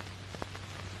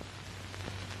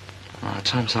 Oh,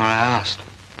 I'm sorry I asked.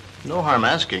 No harm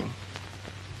asking.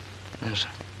 No, sir.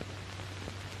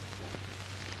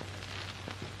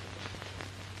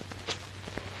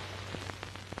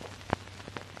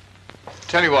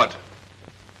 Tell you what,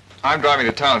 I'm driving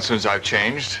to town as soon as I've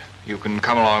changed. You can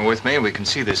come along with me and we can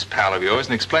see this pal of yours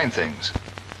and explain things.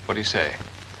 What do you say?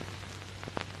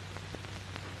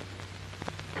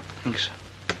 Thanks, sir.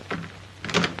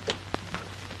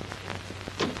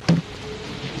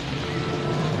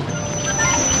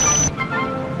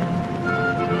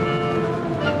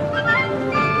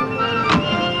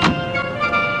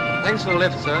 Thanks for the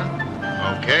lift,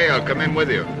 sir. Okay, I'll come in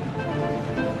with you.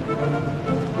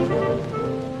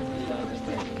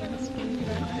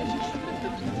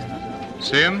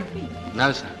 See him?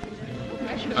 No, sir.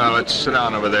 Let's sit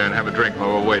down over there and have a drink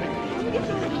while we're waiting.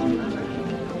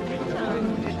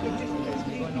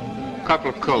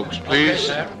 Couple of Cokes, please. Okay,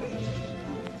 sir.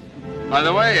 By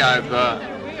the way, I've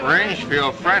arranged for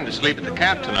your friend to sleep at the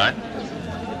camp tonight.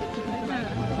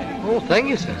 Oh, thank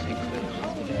you, sir.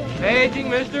 Paging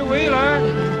Mr. Wheeler!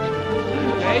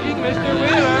 Paging Mr.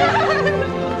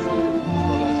 Wheeler!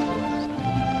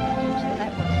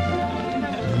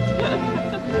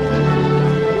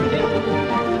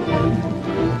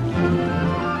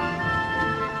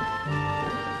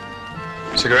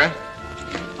 Cigarette?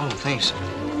 Oh, thanks.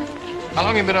 How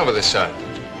long have you been over this side?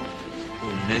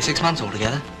 Nearly 6 months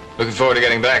altogether. Looking forward to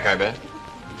getting back, I bet.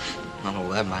 Not all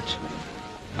that much.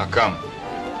 How come?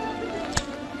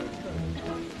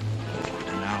 I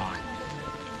don't know.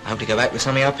 I hope to go back with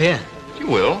something up here. You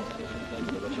will?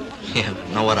 Yeah, but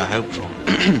not what I hoped for.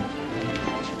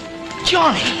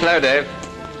 Johnny! Hello, Dave.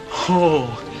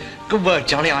 Oh, good work,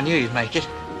 Johnny. I knew you'd make it.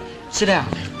 Sit down.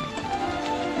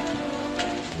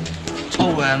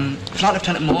 Oh, Flight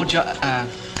Lieutenant Moore,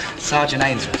 Sergeant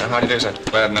Ainsworth. How do you do, sir?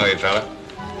 Glad to know you, fella.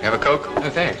 You have a Coke? Oh,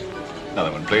 thanks.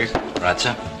 Another one, please. Right,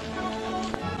 sir.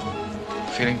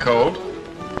 Feeling cold?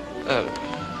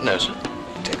 No, sir.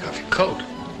 Take off your coat.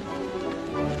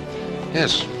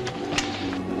 Yes.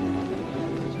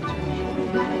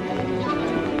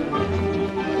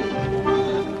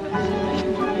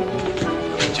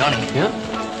 Johnny? Yeah?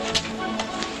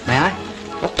 May I?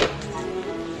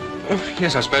 Oh,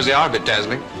 yes, I suppose they are a bit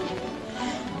dazzling.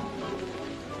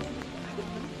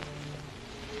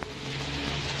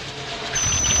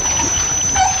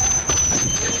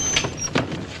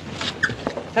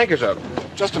 Thank you, sir.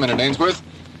 Just a minute, Ainsworth.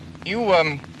 You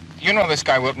know this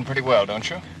guy Wilton pretty well, don't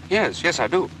you? Yes, I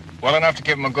do. Well enough to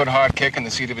give him a good hard kick in the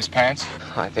seat of his pants?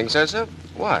 I think so, sir.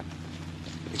 Why?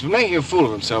 He's been making a fool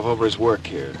of himself over his work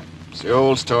here. It's the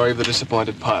old story of the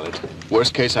disappointed pilot.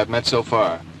 Worst case I've met so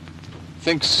far.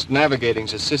 Thinks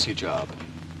navigating's a sissy job.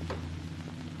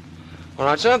 All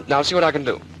right, sir. I'll see what I can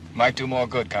do. Might do more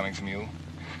good coming from you.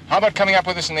 How about coming up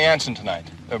with us in the Anson tonight?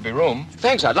 There'll be room.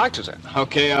 Thanks, I'd like to, sir.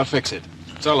 Okay, I'll fix it.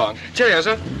 So long. Cheerio,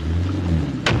 sir.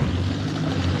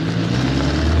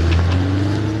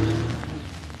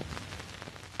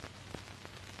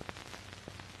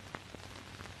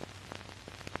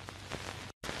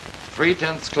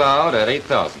 Three-tenths cloud at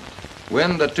 8,000.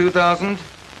 Wind at 2,000,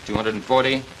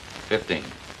 240, 15.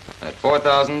 At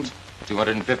 4,000,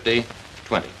 250,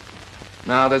 20.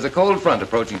 Now, there's a cold front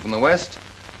approaching from the west,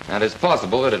 and it's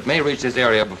possible that it may reach this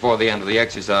area before the end of the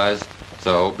exercise,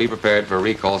 so be prepared for a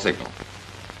recall signal.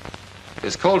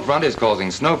 This cold front is causing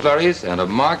snow flurries and a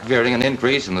marked veering and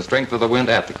increase in the strength of the wind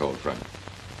at the cold front.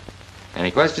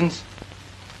 Any questions?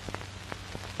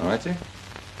 All right, sir.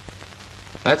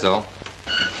 That's all.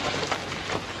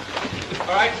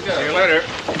 All right, see you later.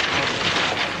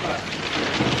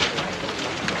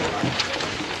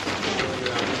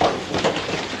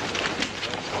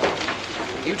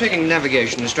 Are you taking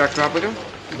navigation instructor operator?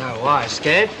 No, why?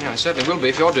 Scared? Yeah, I certainly will be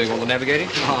if you're doing all the navigating.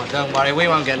 Oh, don't worry. We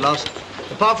won't get lost.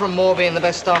 Apart from Moore being the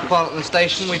best staff pilot in the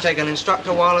station, we take an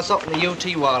instructor wireless op and a UT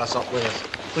wireless op with us.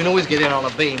 We can always get in on a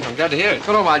beam. I'm glad to hear it.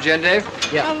 Hello, my Jen, Dave.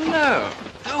 Yeah. Hello.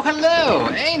 Oh, hello.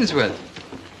 Ainsworth.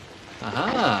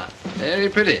 Aha. Very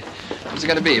pretty. What's it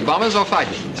going to be, bombers or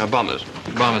fighters? Bombers.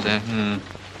 Bombers, eh?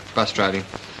 Bus driving.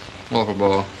 Awful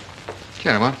bore.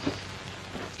 Carry on.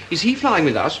 Is he flying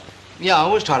with us? Yeah, I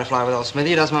always try to fly with old Smithy.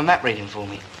 He does my map reading for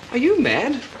me. Are you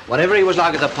mad? Whatever he was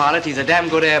like as a pilot, he's a damn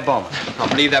good air bomber. I'll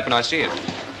believe that when I see it.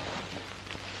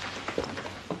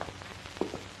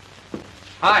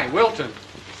 Hi, Wilton.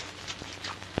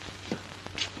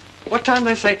 What time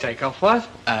did they say takeoff was?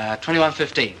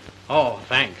 21:15. Oh,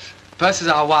 thanks. Percy's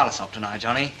our wireless op tonight,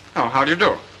 Johnny. Oh, how do you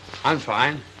do? I'm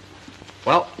fine.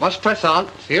 Well, let's press on.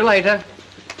 See you later.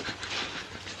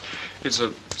 It's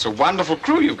a wonderful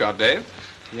crew you've got, Dave.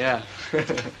 Yeah.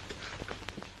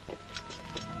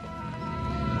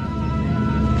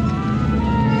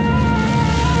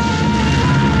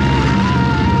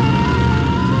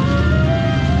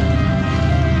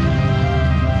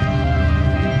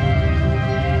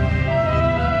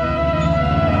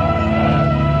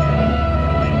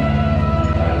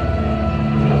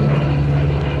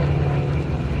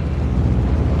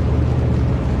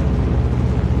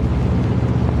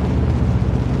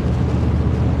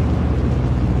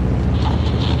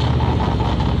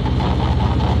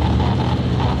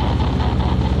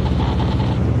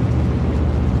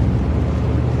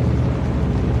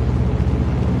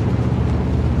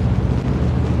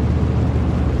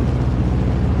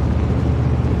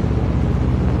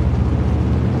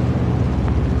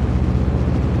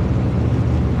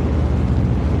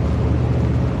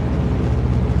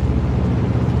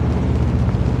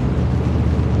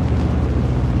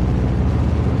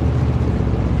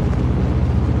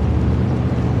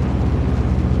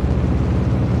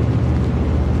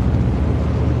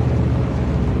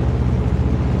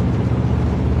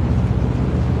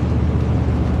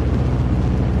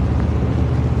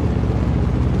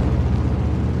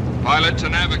 Pilot to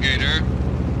navigator.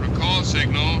 Recall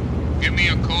signal. Give me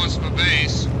a course for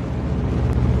base.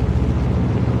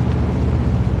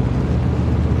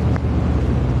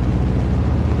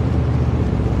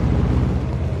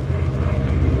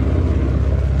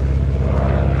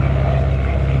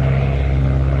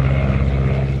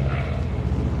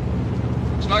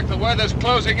 like the weather's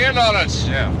closing in on us.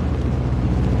 Yeah.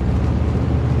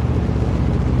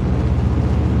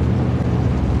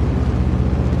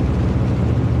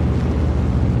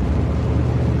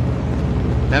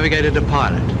 Navigator to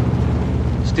pilot.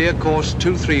 Steer course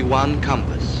 231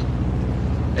 compass.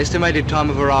 Estimated time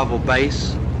of arrival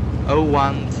base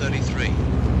 0133.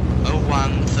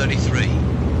 0133.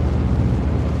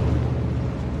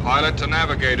 Pilot to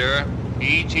navigator,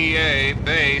 ETA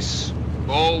base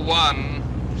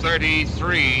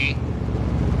 0133.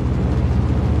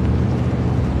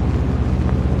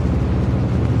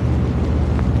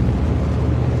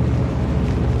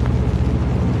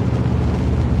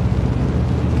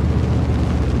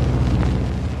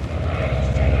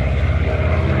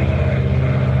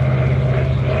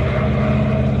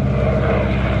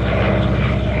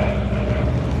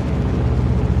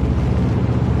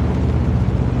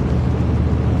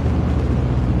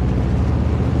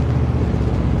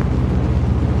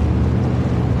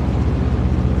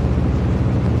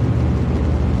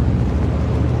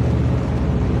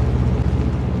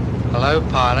 Hello,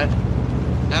 pilot.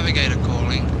 Navigator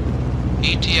calling.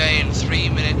 ETA in 3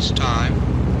 minutes' time.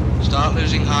 Start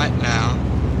losing height now.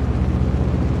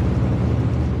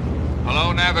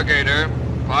 Hello, navigator.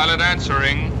 Pilot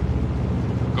answering.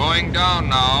 Going down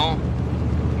now.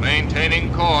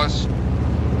 Maintaining course.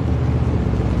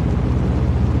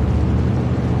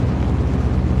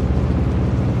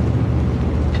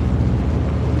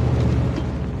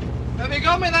 Have you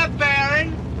got me that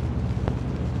bearing?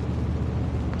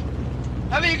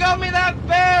 Have you got me that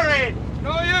bearing?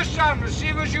 No use, son.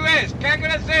 Receiver's US. Can't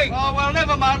get a thing. Oh, well,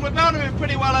 never mind. We're bound to be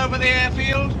pretty well over the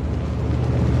airfield.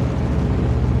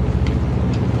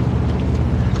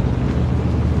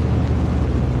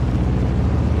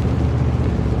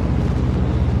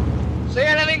 See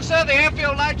anything, sir? The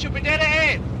airfield light should be dead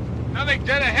ahead. Nothing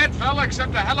dead ahead, fella,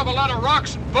 except a hell of a lot of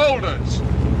rocks and boulders.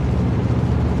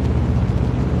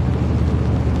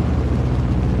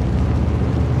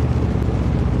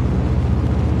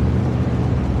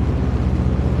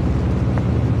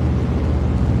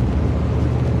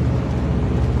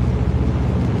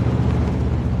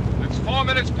 It's 4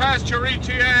 minutes past your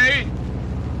ETA.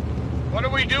 What do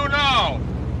we do now?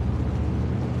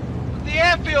 The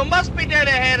airfield must be dead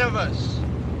ahead of us.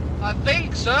 I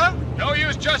think, sir. No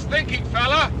use just thinking,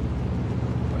 fella.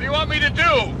 What do you want me to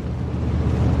do?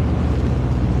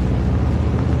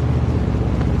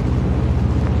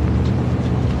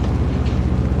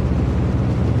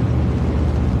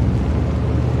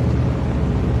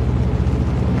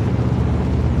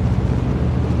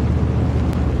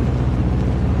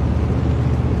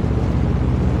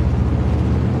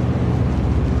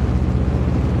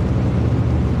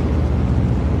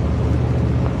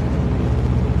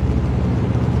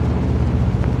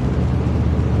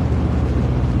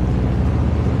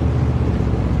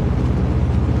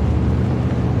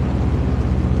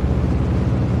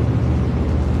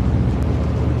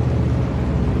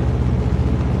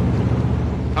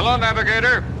 Hello,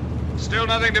 navigator. Still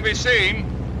nothing to be seen.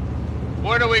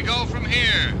 Where do we go from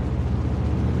here?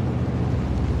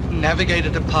 Navigator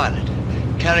to pilot.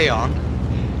 Carry on.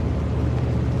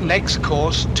 Next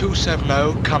course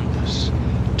 270 compass.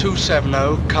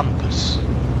 270 compass.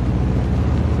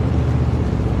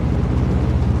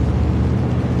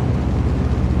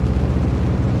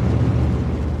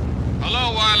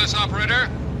 Hello, wireless operator.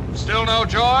 Still no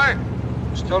joy?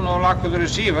 Still no luck with the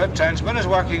receiver. Transmitter's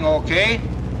working okay.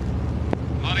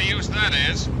 Lot of use that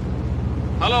is.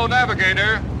 Hello,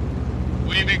 navigator.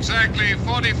 We've exactly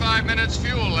 45 minutes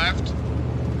fuel left.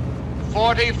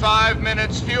 45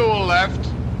 minutes fuel left.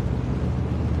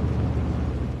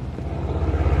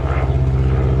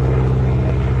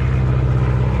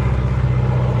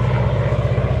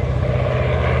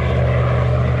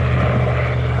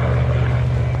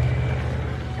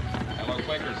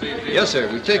 Yes, sir.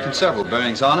 We've taken several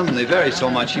bearings on him, and they vary so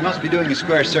much he must be doing a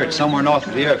square search somewhere north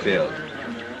of the airfield.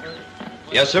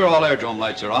 Yes, sir. All aerodrome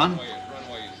lights are on.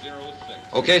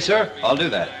 Okay, sir. I'll do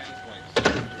that.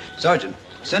 Sergeant,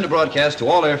 send a broadcast to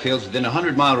all airfields within a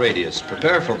 100-mile radius.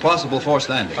 Prepare for possible forced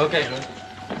landing. Okay, sir.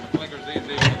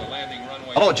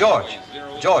 Hello, George.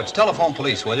 George, telephone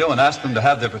police, will you, and ask them to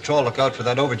have their patrol look out for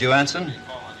that overdue ensign?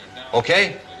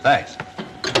 Okay? Thanks.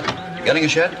 You getting a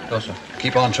shed? No, sir.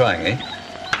 Keep on trying, eh?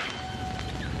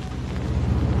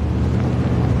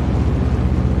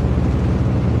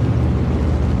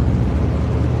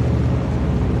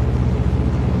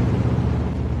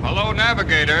 Hello,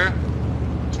 navigator.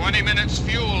 20 minutes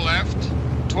fuel left.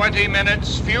 20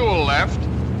 minutes fuel left.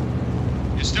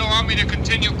 You still want me to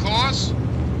continue course?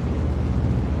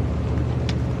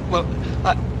 Well,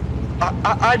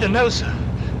 I don't know, sir.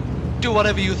 do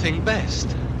whatever you think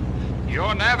best.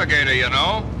 You're navigator, you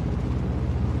know.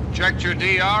 Checked your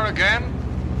DR again?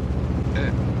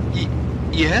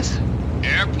 Yes?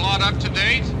 Air plot up to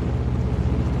date?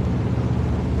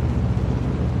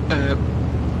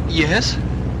 Yes?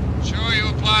 Sure you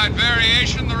applied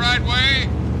variation the right way?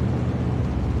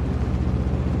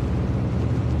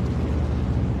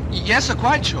 Yes, sir,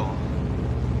 quite sure.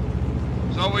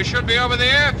 So we should be over the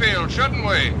airfield, shouldn't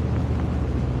we?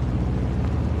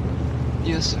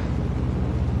 Yes, sir.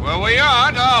 Well, we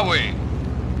aren't, are we?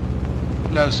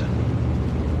 No, sir.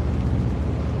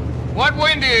 What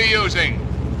wind are you using?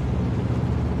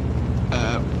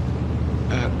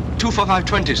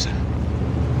 24520, sir.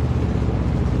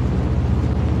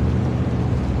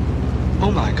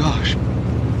 Oh my gosh.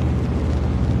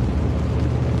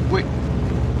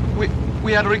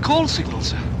 We had a recall signal,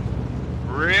 sir.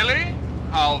 Really?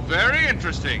 How very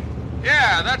interesting.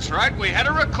 Yeah, that's right. We had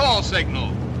a recall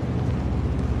signal.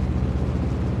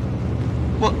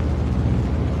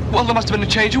 Well, there must have been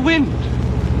a change of wind.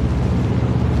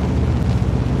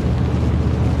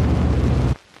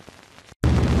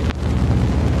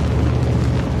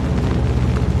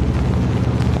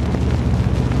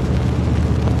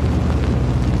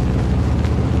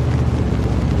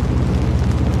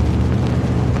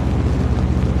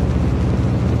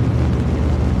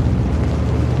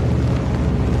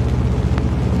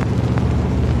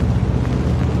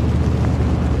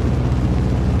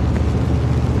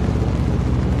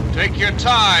 Take your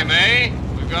time, eh?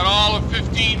 We've got all of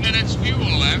 15 minutes fuel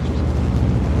left.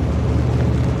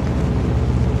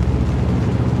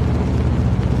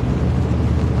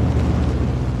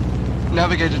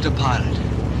 Navigator to pilot.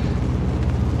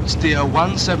 Steer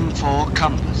 174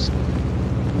 compass.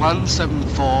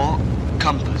 174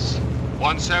 compass.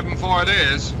 174 it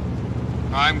is.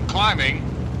 I'm climbing,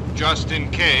 just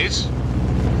in case.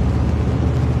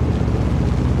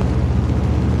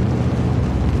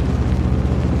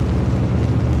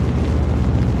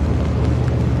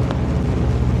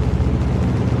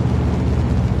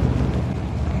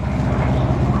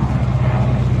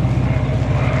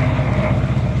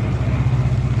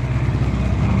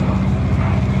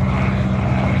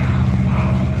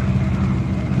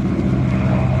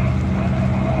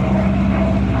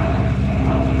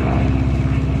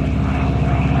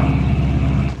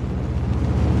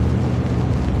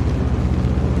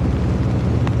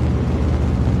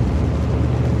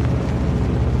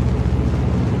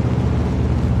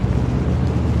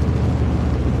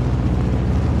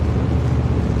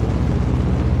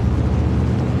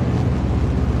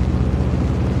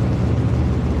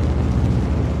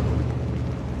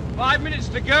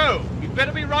 To go. You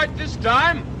better be right this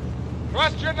time.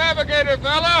 Trust your navigator,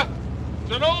 fella.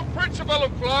 It's an old principle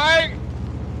of flying.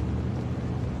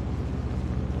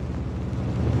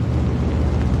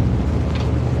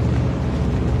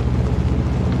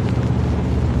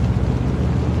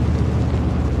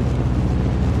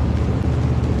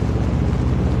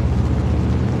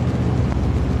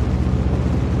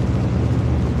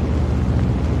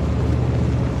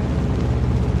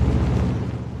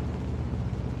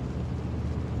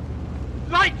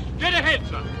 Get ahead,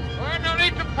 sir. No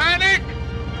need to panic.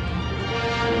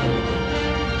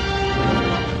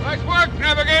 Nice work,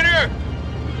 navigator.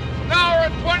 Now we're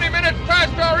 20 minutes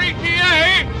past our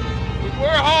ETA. We're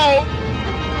home.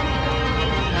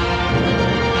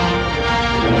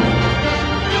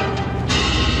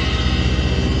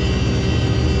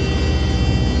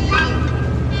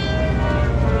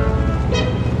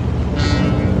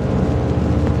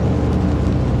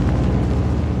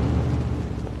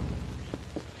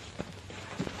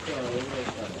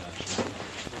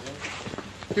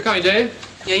 You coming, Dave?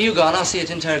 Yeah, you go on. I'll see you at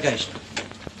interrogation.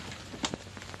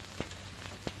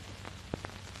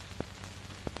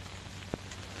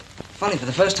 Funny, for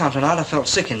the first time tonight, I felt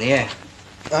sick in the air.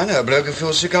 I know a bloke who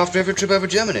feels sick after every trip over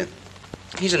Germany.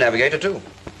 He's a navigator, too.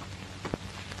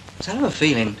 It's a hell of a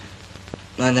feeling,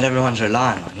 knowing that everyone's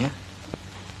relying on you.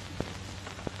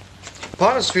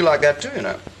 Pilots feel like that, too, you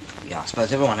know. Yeah, I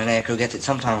suppose everyone in aircrew gets it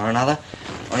sometime or another.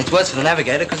 Well, it's worse for the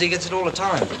navigator, because he gets it all the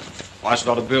time. Well, that's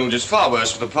not a bilge. It's far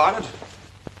worse for the pilot.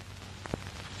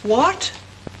 What?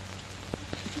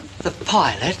 The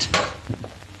pilot?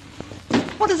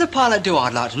 What does the pilot do,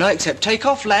 I'd like to know, except take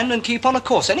off, land, and keep on a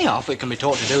course? Anyhow, if we can be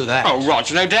taught to do that. Oh,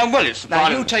 Roger, no damn well it's the now,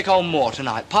 pilot. you take on more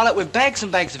tonight. Pilot with bags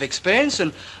and bags of experience,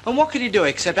 and what could he do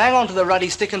except hang on to the ruddy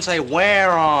stick and say,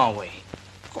 where are we?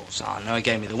 Of course, I know he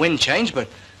gave me the wind change, but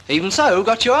even so, who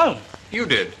got your own? You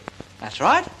did. That's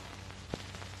right.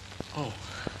 Oh.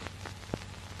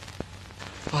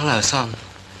 Well, hello, son.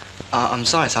 I'm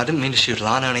sorry, sir. I didn't mean to shoot a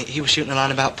line, only he was shooting a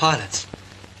line about pilots.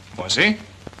 Was he?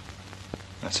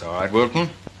 That's all right, Wilton.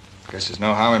 Guess there's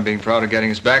no harm in being proud of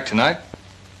getting us back tonight.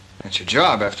 It's your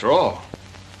job, after all.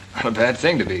 Not a bad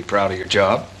thing to be proud of your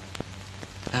job.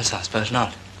 Yes, I suppose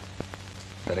not.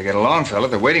 Better get along, fella.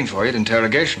 They're waiting for you at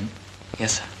interrogation.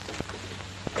 Yes, sir.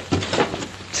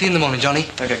 See you in the morning, Johnny.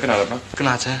 Okay, good night, Edmund. Good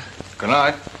night, sir. Good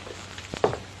night.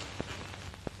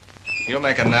 You'll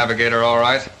make a navigator all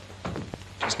right.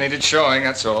 Just needed showing,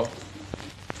 that's all.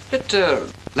 Bit,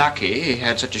 lucky he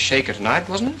had such a shaker tonight,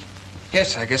 wasn't it?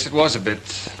 Yes, I guess it was a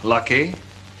bit lucky.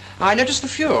 I noticed the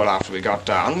fuel after we got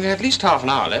down. We had at least half an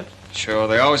hour left. Sure,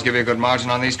 they always give you a good margin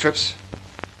on these trips.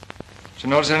 Did you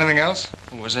notice anything else?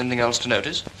 Was there anything else to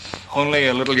notice? Only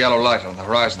a little yellow light on the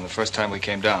horizon the first time we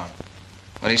came down.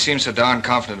 When he seemed so darn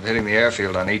confident of hitting the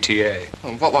airfield on ETA.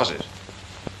 Oh, what was it?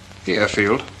 The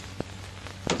airfield.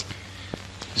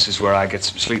 This is where I get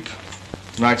some sleep.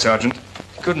 Night, Sergeant.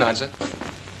 Good night, sir.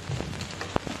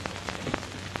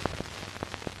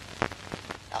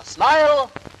 Now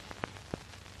smile.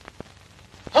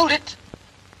 Hold it.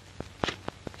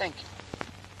 Thank you.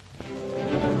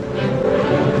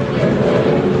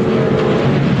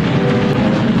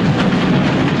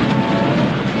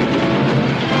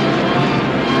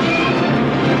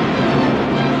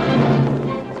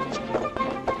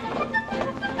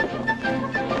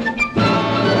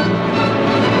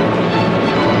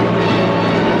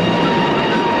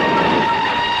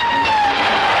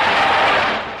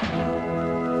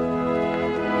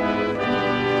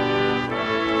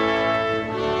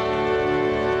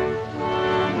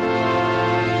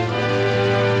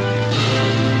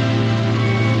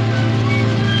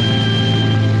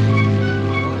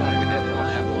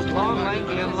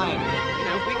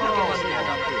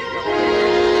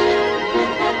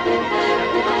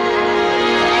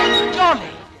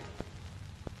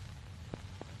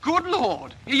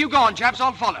 Chaps,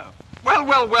 I'll follow.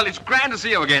 Well, it's grand to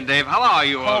see you again, Dave. How are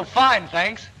you? Oh, fine,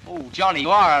 thanks. Oh, Johnny, you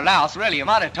are a louse, really. You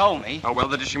might have told me. Oh, well,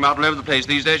 they're dishing out all over the place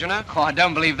these days, you know. Oh, I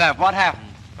don't believe that. What happened?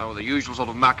 Oh, the usual sort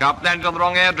of muck-up. Landed on the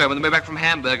wrong airdrome on the way back from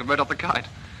Hamburg and rode off the kite.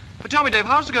 But tell me, Dave,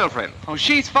 how's the girlfriend? Oh,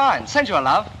 she's fine. Send you a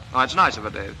love. Oh, it's nice of her,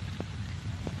 Dave.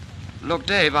 Look,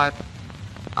 Dave, I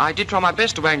did try my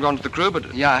best to wangle onto the crew,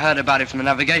 but... Yeah, I heard about it from the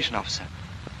navigation officer.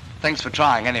 Thanks for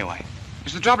trying, anyway.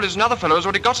 Because the trouble is another fellow's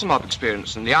already got some op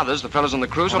experience, and the others, the fellows on the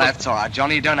crew, Well, that's all right,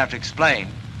 Johnny. You don't have to explain.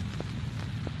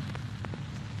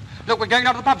 Look, we're going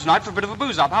down to the pub tonight for a bit of a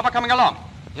booze-up. How about coming along?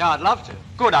 Yeah, I'd love to.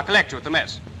 Good, I'll collect you at the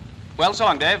mess. Well, so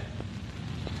long, Dave.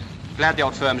 Glad the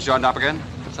old firm's joined up again.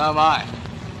 So am I.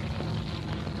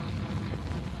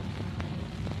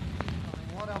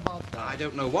 I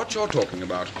don't know what you're talking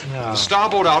about. No. The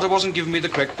starboard outer wasn't giving me the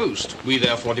correct boost. We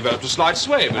therefore developed a slight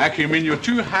sway. But Actually, you mean you're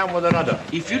too ham with another?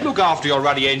 if you'd look after your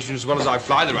ruddy engine as well as I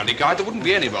fly the ruddy kite, there wouldn't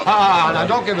be any bother. Now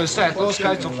don't give us that. Those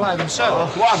kites will fly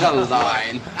themselves. What a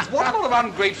line. What a lot of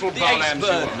ungrateful bowlams you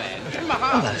are.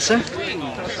 Hello, sir.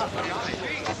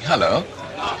 Hello.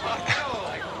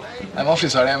 I'm awfully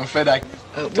sorry. I'm afraid I...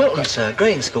 Wilton, sir.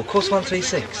 Grading school, course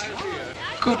 136.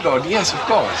 Good Lord, yes, of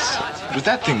course. It was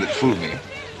that thing that fooled me.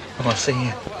 Oh, I see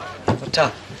here.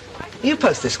 What you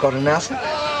post this squadron now, sir?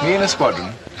 Me in a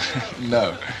squadron?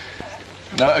 No.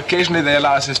 No, occasionally they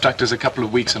allow us instructors a couple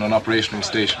of weeks on an operational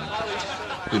station.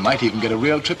 We might even get a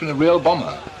real trip in a real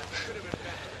bomber.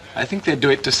 I think they do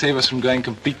it to save us from going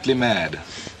completely mad.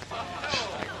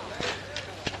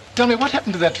 Tell me, what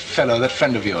happened to that fellow, that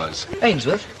friend of yours?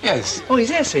 Ainsworth? Yes. Oh, he's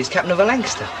there, sir. He's captain of a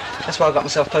Lancaster. That's why I got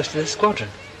myself posted in the squadron.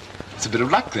 It's a bit of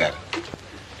luck, that.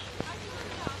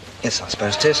 Yes, I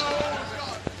suppose it is.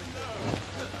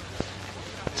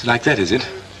 It's like that, is it?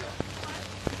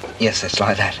 Yes, it's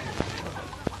like that.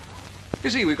 You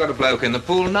see, we've got a bloke in the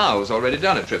pool now who's already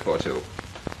done a trip or two.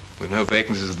 With no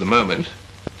vacancies at the moment.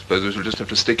 Suppose we shall just have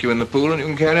to stick you in the pool and you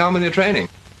can carry on with your training.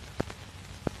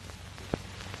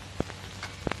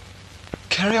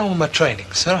 Carry on with my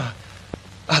training, sir.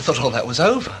 I thought all that was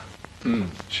over.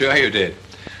 Sure you did.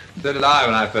 So did I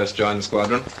when I first joined the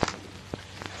squadron.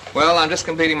 Well, I'm just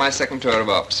completing my second tour of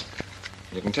ops.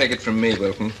 You can take it from me,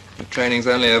 Wilton. The training's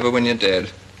only over when you're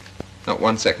dead. Not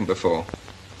 1 second before.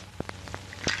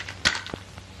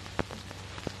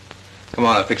 Come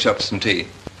on, I'll fix you up some tea.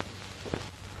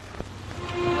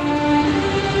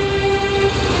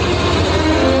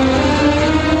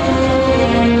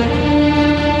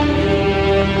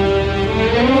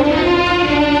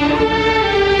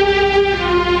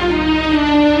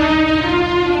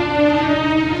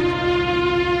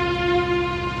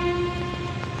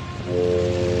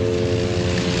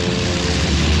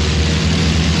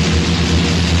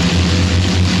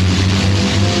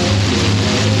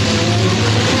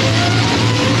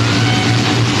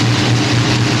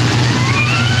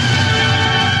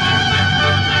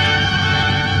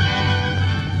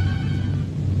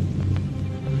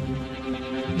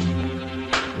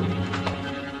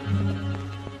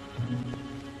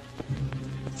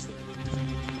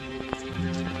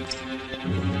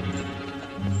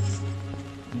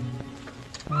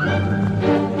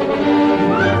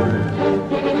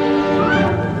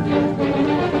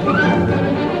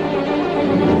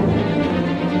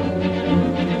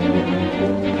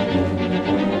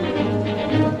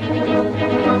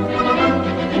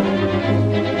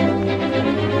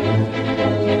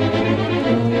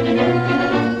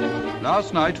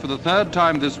 night, for the third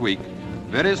time this week,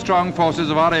 very strong forces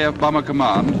of RAF Bomber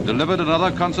Command delivered another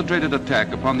concentrated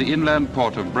attack upon the inland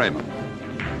port of Bremen.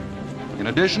 In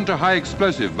addition to high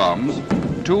explosive bombs,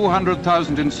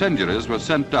 200,000 incendiaries were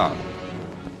sent down.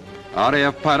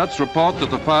 RAF pilots report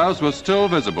that the fires were still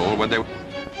visible when they were...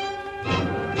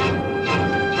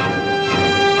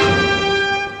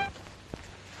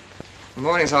 Good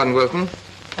morning, Sergeant Wilton.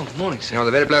 Oh, good morning, sir. You're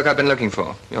the very bloke I've been looking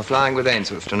for. You're flying with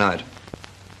Ainsworth tonight.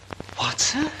 What,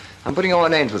 sir? I'm putting you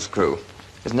on Ainsworth's crew.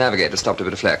 His navigator stopped a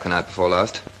bit of flak the night before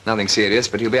last. Nothing serious,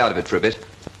 but he'll be out of it for a bit.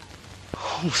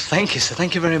 Oh, thank you, sir.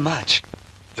 Thank you very much.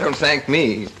 Don't thank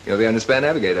me. You're the only spare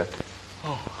navigator.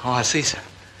 Oh, I see, sir.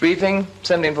 Briefing,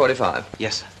 17:45.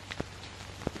 Yes, sir.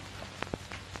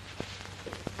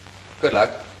 Good luck.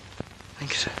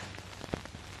 Thank you, sir.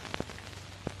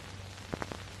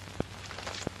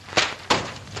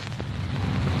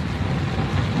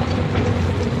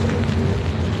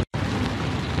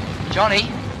 Johnny?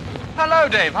 Hello,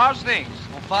 Dave. How's things?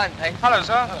 I'm fine, thanks. Hello,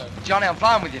 sir. Johnny, I'm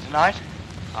flying with you tonight.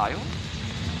 Are you?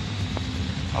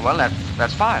 Oh, well,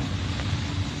 that's fine.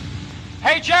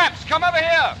 Hey, chaps, come over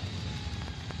here.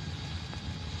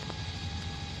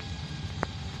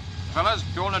 Fellas,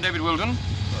 you all know David Wilton?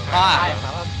 Hi.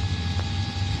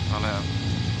 Well,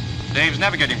 Dave's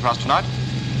navigating for us tonight.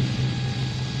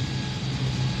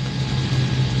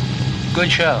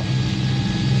 Good show.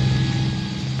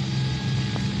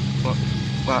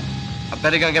 Well, I'd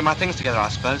better go and get my things together, I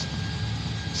suppose.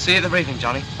 See you at the briefing,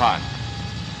 Johnny. Fine.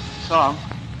 So long.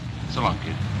 So long,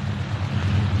 kid.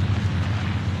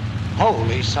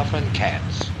 Holy suffering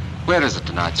cats. Where is it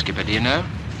tonight, Skipper, do you know?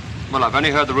 Well, I've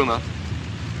only heard the rumor.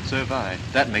 So have I.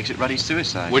 That makes it ruddy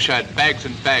suicide. Wish I had bags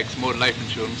and bags more life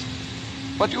insurance.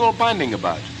 What are you all binding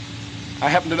about? I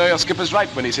happen to know your skipper's right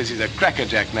when he says he's a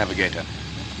crackerjack navigator.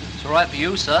 It's all right for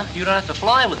you, sir. You don't have to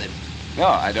fly with him. No,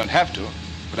 I don't have to,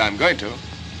 but I'm going to.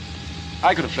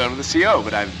 I could have flown with the CO,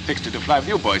 but I've fixed it to fly with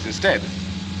you boys instead.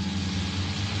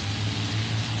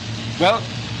 Well,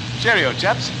 cheerio,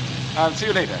 chaps. I'll see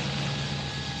you later.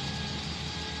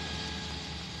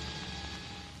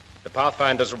 The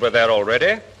Pathfinders will be there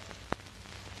already.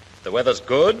 The weather's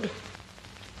good,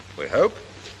 we hope,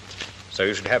 so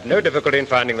you should have no difficulty in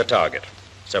finding the target.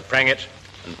 So prang it,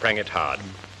 and prang it hard.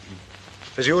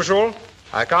 As usual,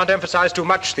 I can't emphasize too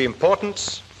much the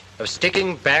importance of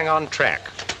sticking bang on track.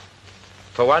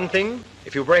 For one thing,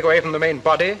 if you break away from the main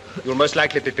body, you'll most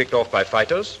likely be picked off by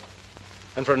fighters.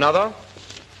 And for another,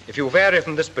 if you vary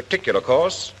from this particular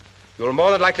course, you'll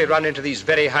more than likely run into these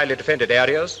very highly defended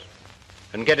areas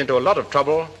and get into a lot of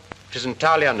trouble, which is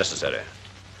entirely unnecessary.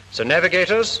 So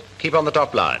navigators, keep on the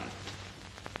top line.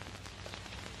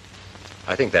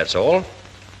 I think that's all.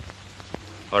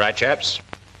 All right, chaps,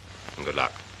 and good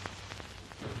luck.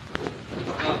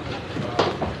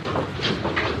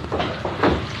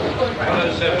 Hello,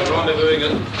 sir. We're rendezvousing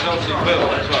at Chelsea Bill.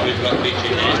 That's why we've got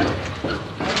meeting here.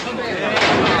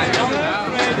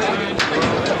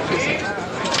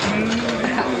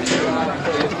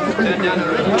 Turn down the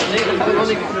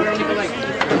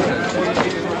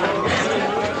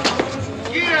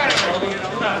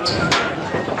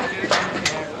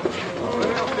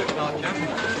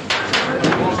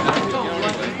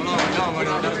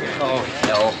Oh,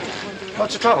 hell.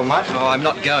 What's the trouble, mate? Oh, I'm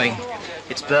not going.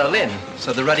 It's Berlin,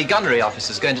 so the ruddy gunnery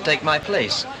officer's going to take my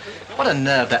place. What a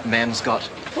nerve that man's got.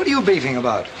 What are you beefing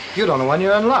about? You don't know when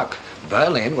you're in luck.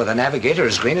 Berlin with a navigator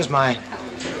as green as my...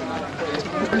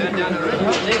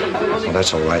 Well,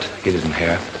 that's all right. He didn't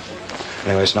hear.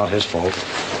 Anyway, it's not his fault.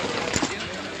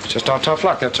 It's just our tough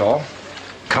luck, that's all.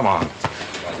 Come on.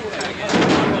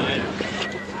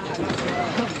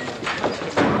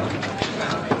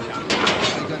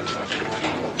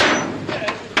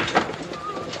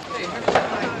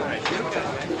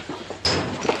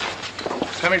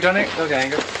 Coming, Johnny. Okay,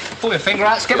 Angus. Pull your finger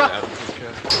out, Skipper.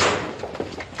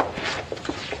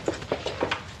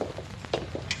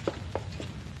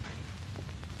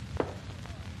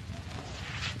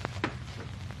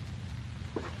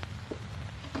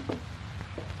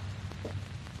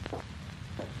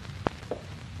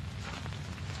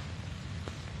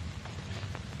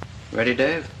 Ready,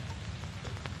 Dave?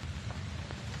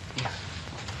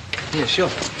 Yeah, sure.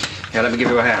 Here, let me give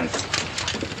you a hand.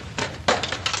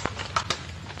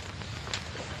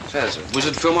 There's a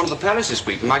wizard film on at the Palace this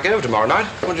week. We might get over tomorrow night.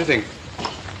 What do you think?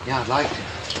 Yeah, I'd like to.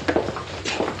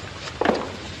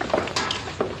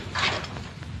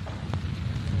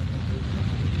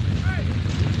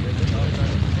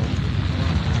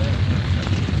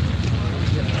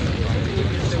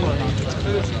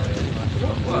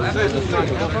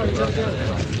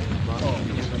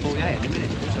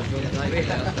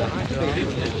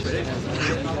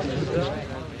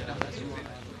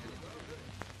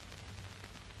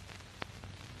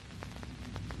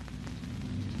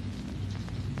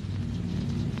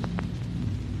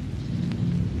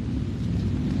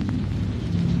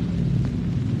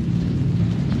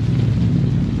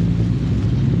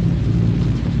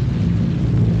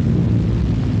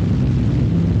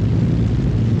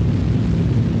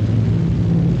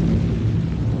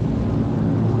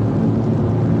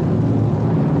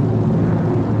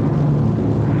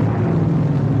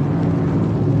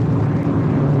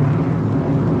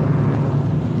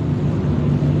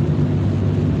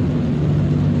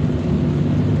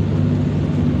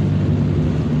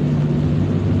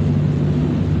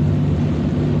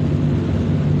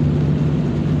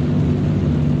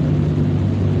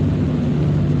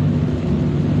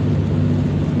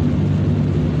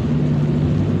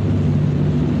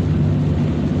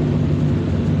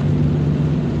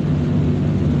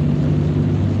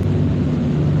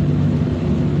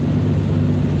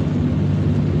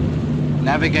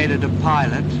 Navigator to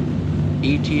pilot,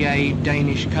 ETA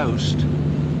Danish coast,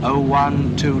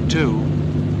 0122.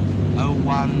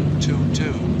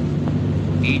 0122.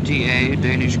 ETA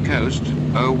Danish coast,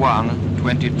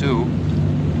 0122.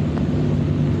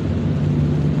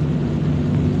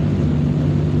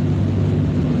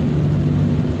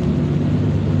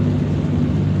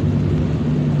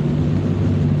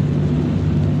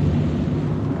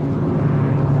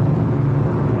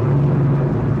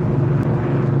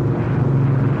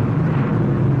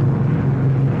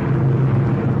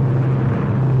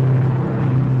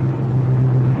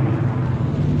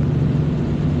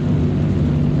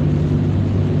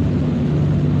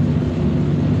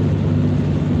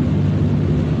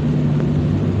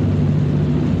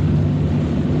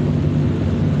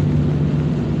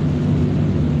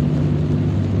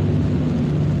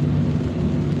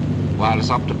 Wireless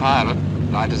up to pilot.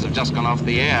 Lighters have just gone off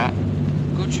the air.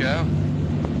 Good show.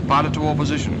 Pilot to all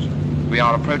positions. We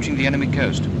are approaching the enemy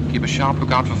coast. Keep a sharp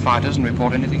lookout for fighters and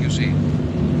report anything you see.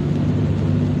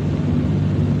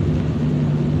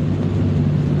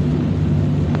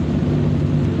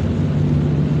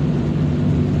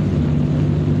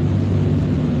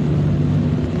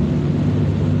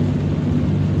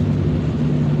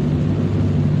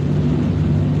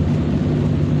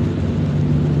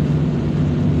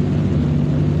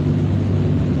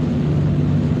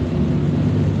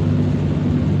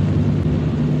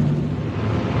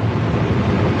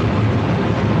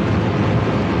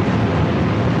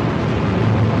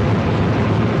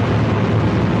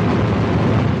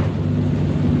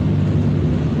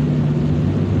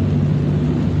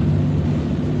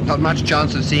 Not much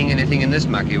chance of seeing anything in this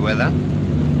mucky weather.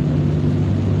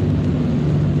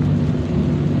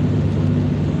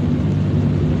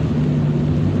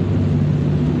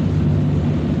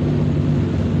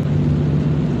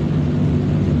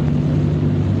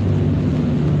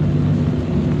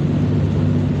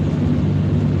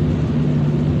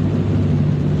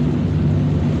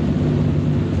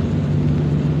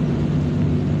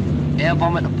 Air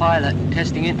bomber to pilot,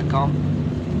 testing intercom.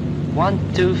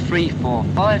 1, 2, 3, 4,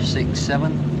 5, 6,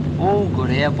 7. All good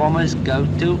air bombers go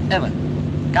to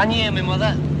heaven. Can you hear me,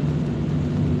 Mother?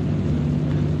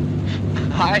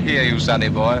 I hear you, sonny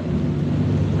boy.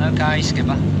 Okay,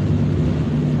 Skipper.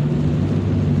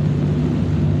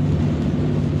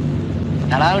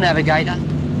 Hello, Navigator.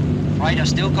 Afraid I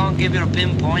still can't give you a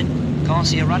pinpoint. Can't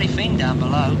see a ruddy thing down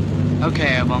below.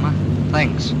 Okay, air bomber.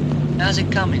 Thanks. How's it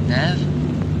coming, Nav?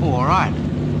 All right.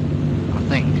 I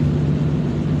think.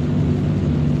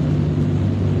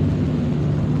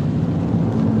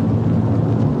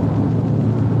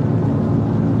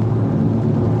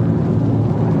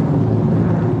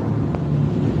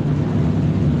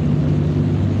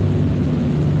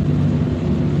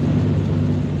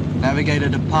 Navigator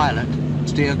to pilot,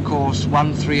 steer course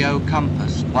 130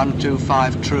 compass,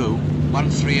 125 true,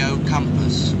 130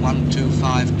 compass,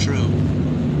 125 true.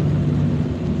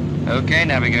 Okay,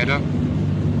 Navigator.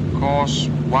 Course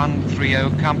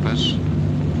 130 compass.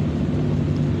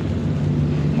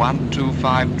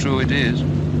 125 true it is.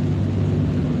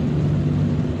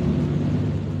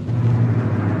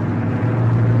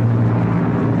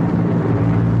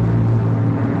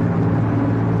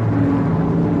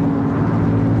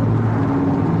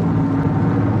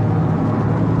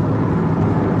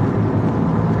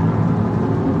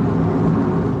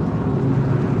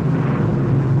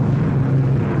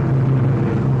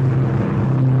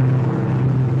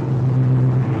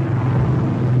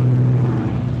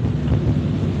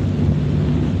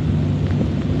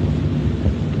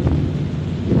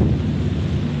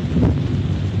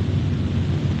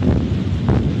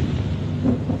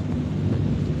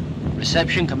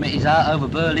 reception committee's out over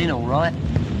Berlin, all right.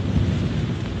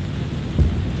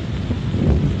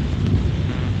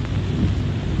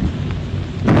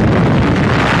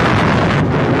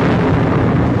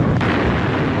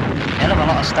 Hell of a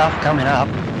lot of stuff coming up.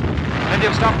 Plenty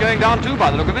of stuff going down too, by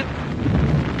the look of it.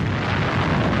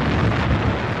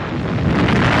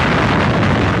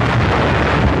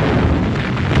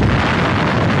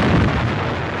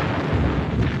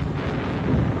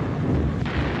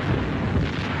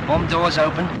 Bomb doors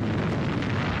open.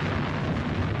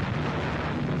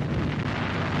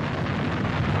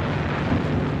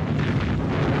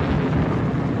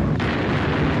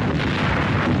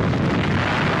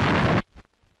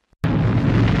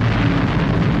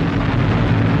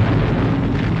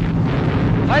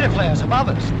 Fighter flares above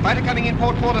us. Fighter coming in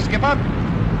port quarter, skipper.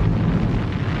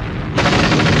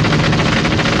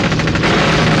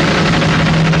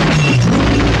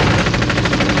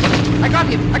 I got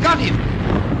him! I got him!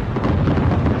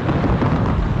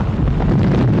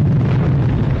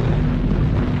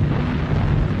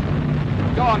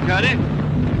 Go on, Curdy.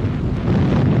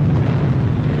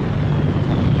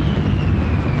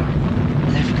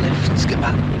 Left,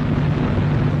 skipper.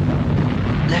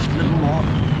 Left a little more.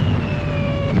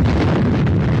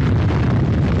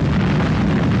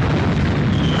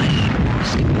 Right,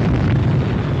 skipper.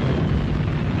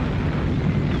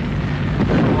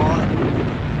 A little more.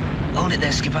 Hold it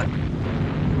there, skipper.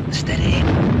 Steady.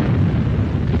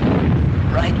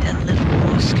 Right, then a little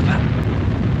more, skipper.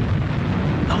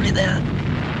 Hold it there.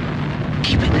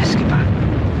 Keep it there, skipper.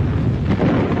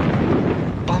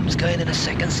 Bomb's going in a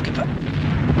second, skipper.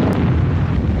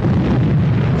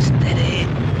 Steady.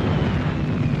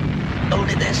 Hold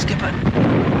it there, skipper.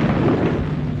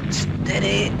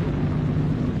 Steady.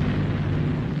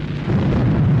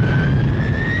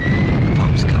 The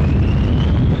bomb's gone.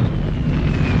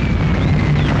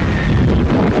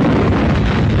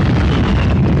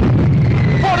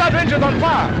 Port up engine on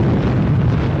fire!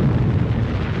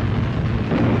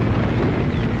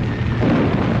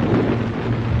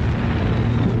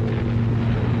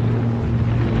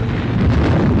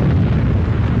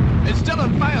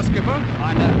 Skipper.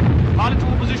 I know. Pilot to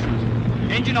all positions.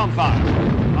 Engine on fire.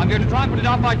 I'm going to try and put it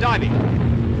out by diving.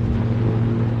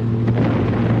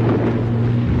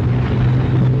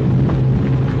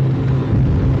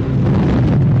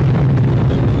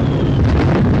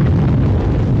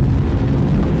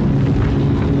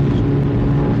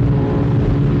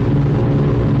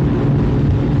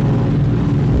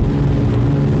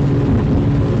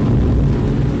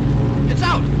 It's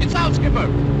out! It's out, skipper!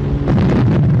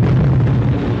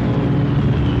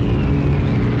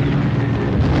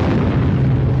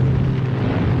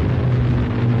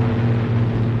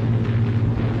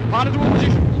 Pilot to all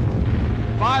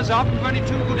positions. Fire's up, we've only 2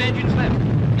 good engines left.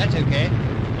 That's okay.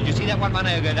 Did you see that one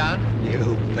Monaco go down?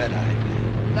 You bet I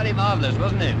did. Bloody marvellous,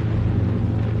 wasn't it?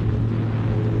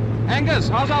 Angus,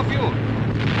 how's our fuel?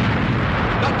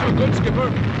 Not too good, skipper.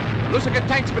 Looks like a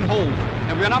tank's been holed.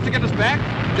 Have we enough to get us back?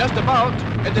 Just about.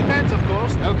 It depends, of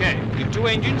course. Okay, we've 2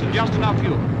 engines and just enough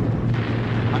fuel.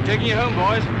 I'm taking you home,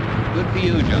 boys. Good for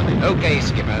you, Johnny. Okay,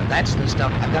 skipper, that's the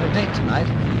stuff. I've got a date tonight.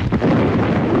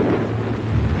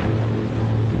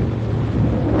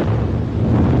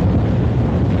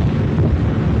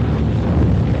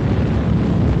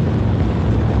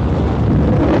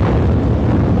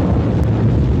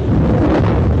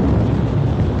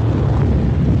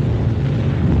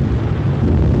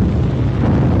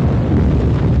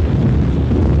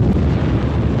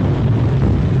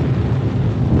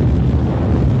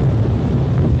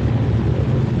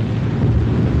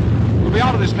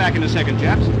 Back in a second,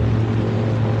 chaps.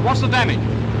 What's the damage?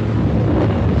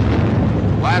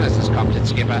 Wireless has copped it,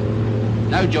 skipper.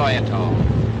 No joy at all.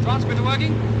 Transmitter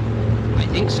working? I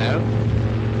think so.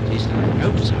 At least I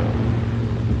hope so.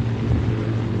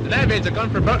 The navigator's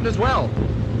gone for Burton as well.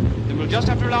 Then we'll just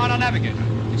have to rely on our navigator.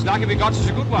 It's lucky we got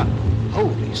such a good one.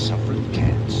 Holy suffering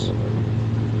cats.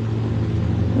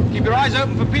 Keep your eyes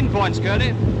open for pinpoints,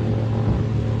 Curdy.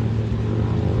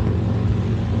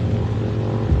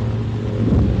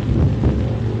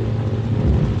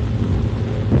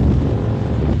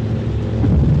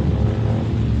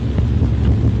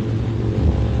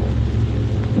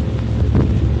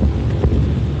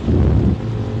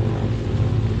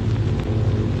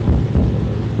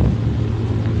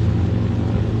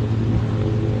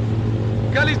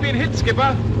 Gully's been hit,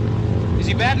 skipper. Is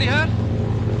he badly hurt?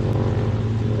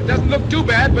 It doesn't look too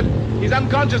bad, but he's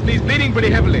unconscious and he's bleeding pretty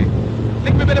heavily.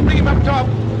 Think we better bring him up top.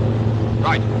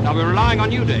 Right. Now we're relying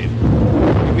on you, Dave.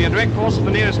 Give me a direct course to the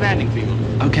nearest landing field.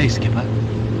 Okay, skipper.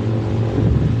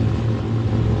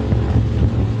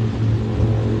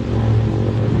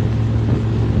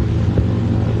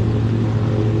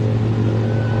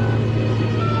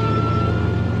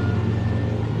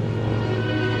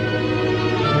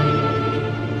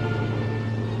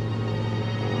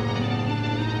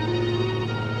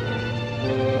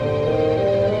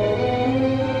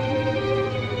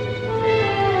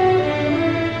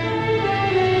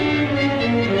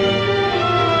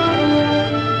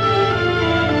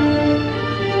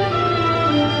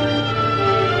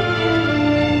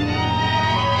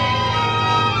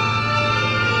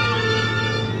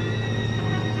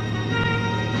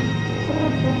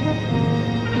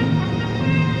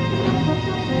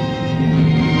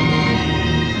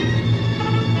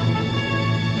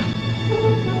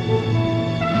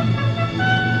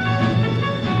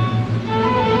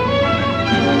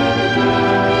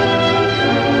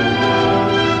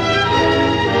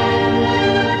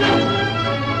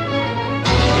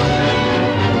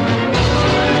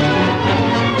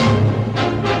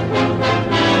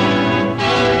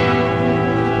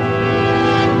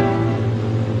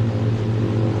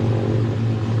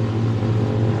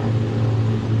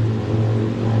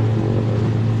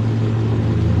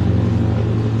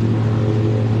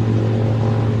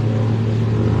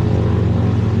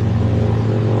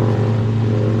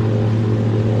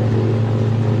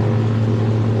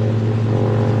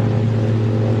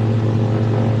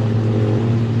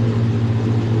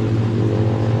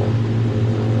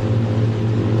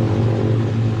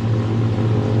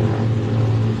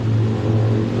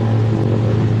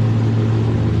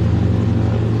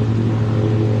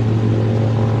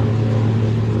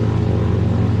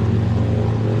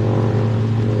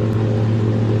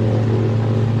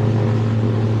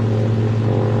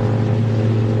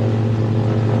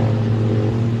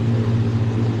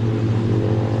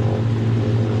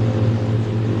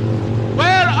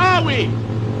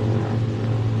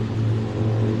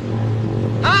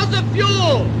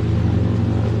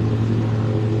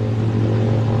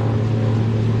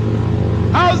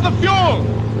 fuel!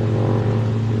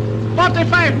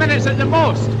 45 minutes at the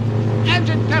most.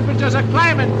 Engine temperatures are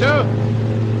climbing too.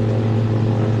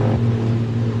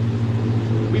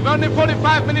 We've only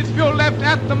 45 minutes fuel left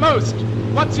at the most.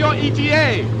 What's your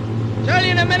ETA? Tell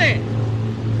you in a minute.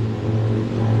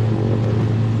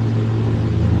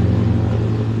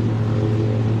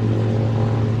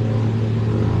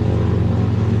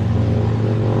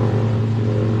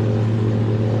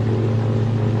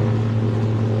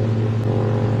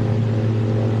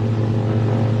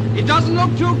 It doesn't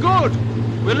look too good.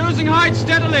 We're losing height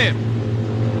steadily.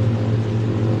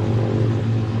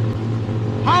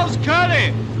 How's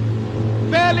Curly?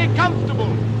 Fairly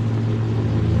comfortable.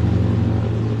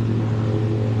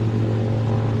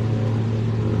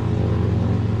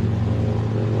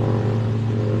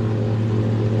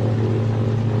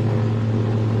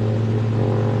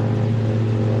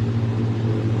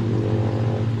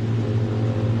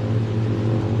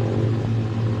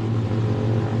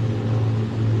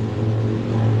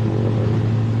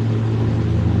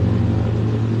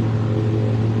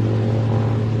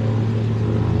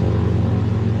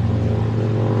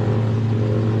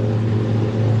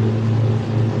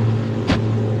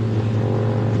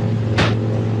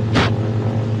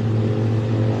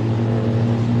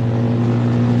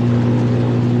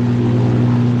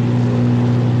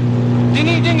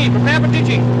 Prepare for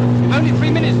ditching. We've only 3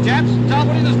 minutes, chaps.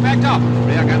 Starboard is packed up.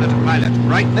 Rear gunner to pilot.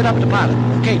 Right. Let up to pilot.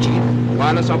 Okay, Chief.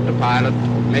 Wireless up to pilot.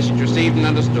 Message received and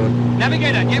understood.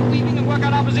 Navigator, get weaving and work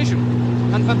out our position.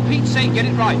 And for Pete's sake, get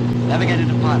it right. Navigator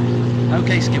to pilot.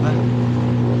 Okay, skipper.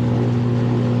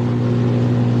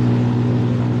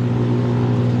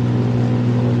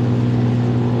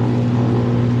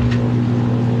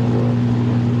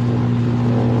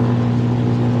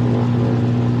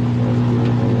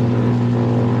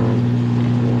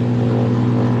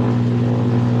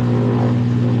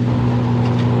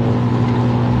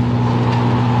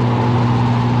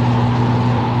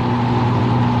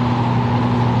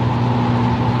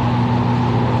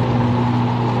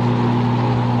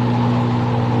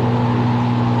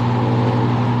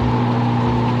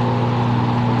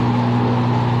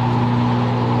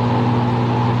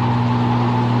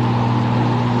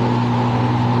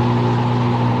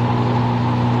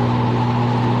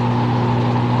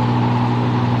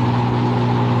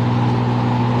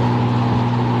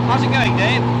 How's it going,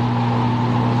 Dave?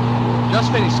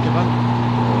 Just finished, skipper.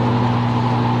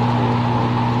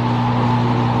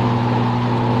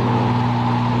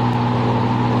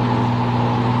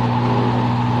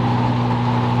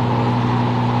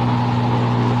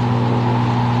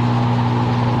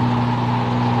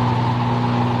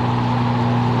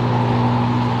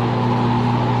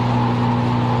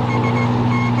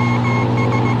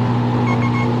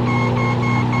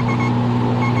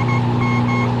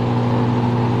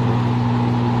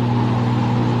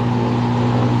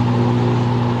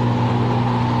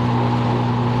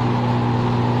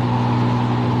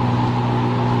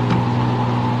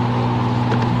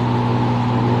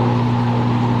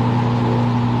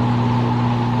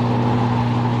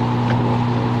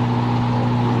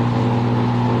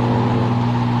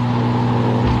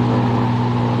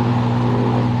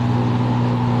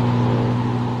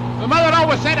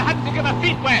 Said I hadn't to get my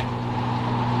feet wet.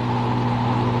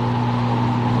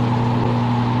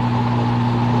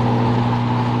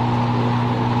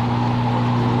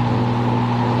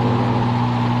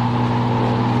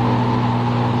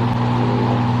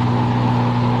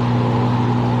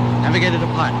 Navigator to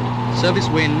pilot. Service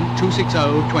wind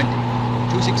 260-20.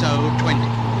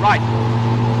 260-20. Right.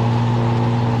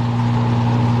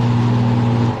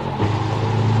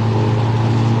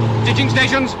 Ditching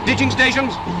stations. Ditching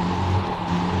stations.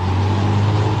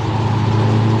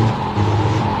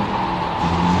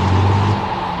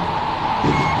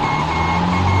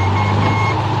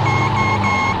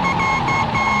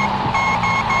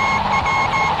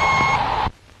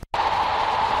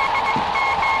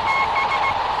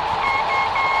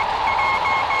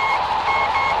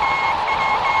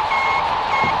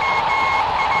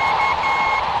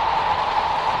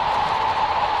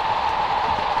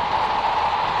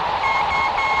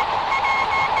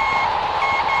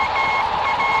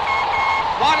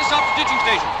 Wireless up to ditching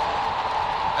station.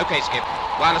 Okay, Skip.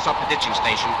 Wireless up to ditching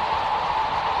station.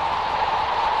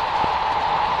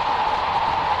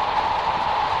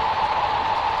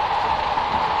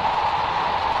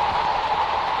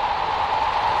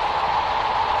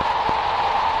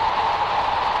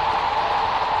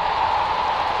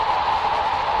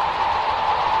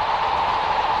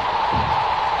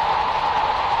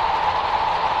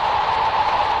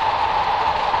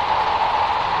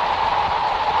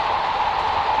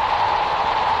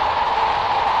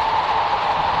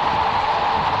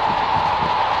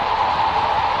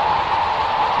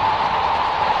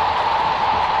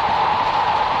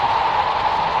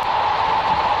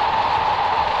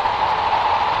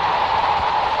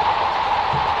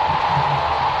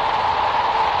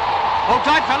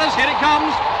 tight, fellas. Here it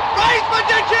comes. Race for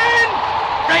ditching!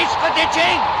 Race for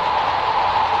ditching!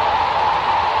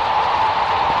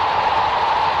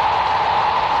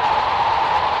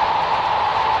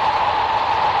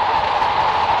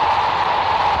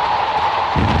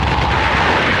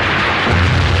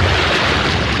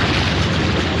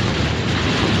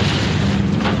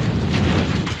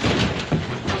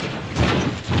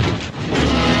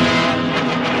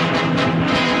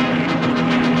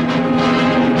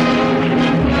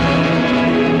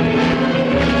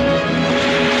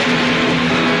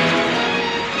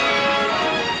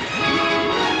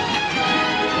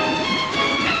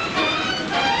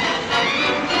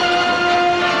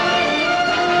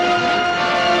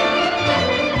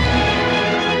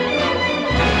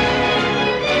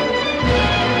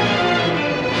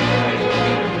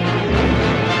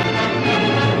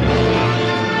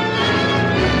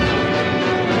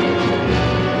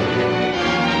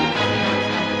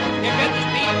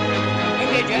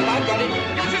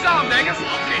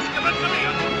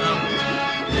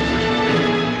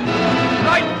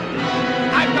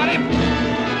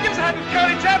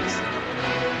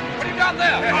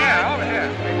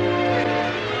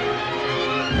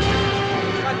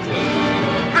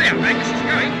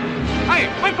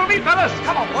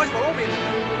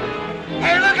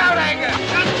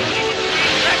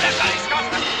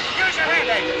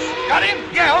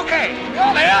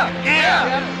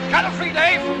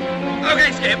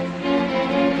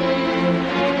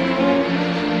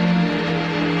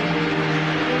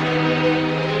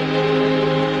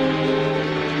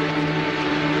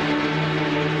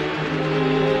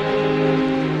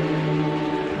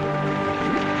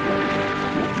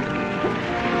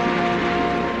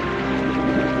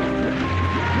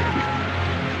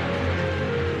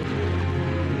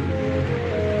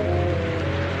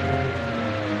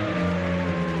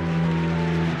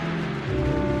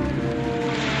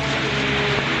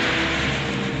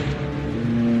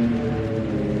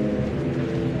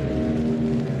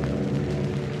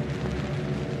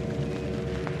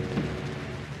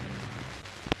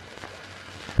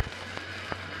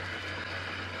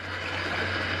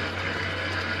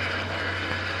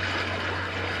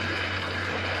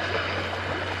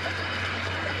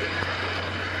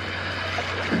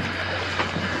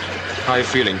 How are you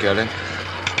feeling, Curly?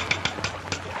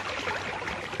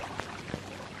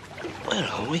 Where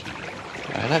are we?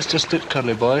 That's just it,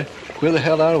 cuddly boy. Where the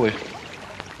hell are we?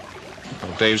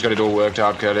 Well, Dave's got it all worked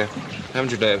out, Curly.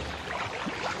 Haven't you, Dave?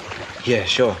 Yeah,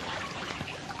 sure.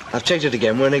 I've checked it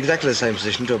again. We're in exactly the same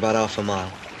position to about half a mile.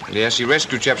 Yes, the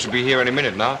rescue chaps will be here any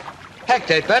minute now. Heck,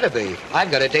 they'd better be.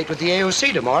 I've got a date with the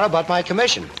AOC tomorrow about my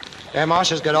commission. Air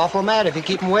Marshal's got awful mad if you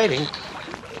keep 'em waiting.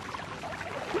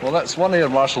 Well, that's one air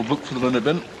marshal booked for the lunner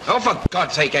bin. Oh, for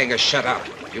God's sake, Angus, shut up.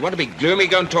 If you want to be gloomy,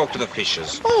 go and talk to the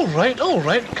fishers. All right.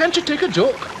 Can't you take a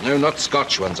joke? No, not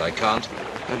Scotch ones, I can't.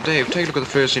 Dave, take a look at the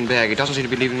first-in bag. It doesn't seem to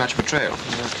be leaving much of a trail.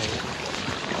 Okay.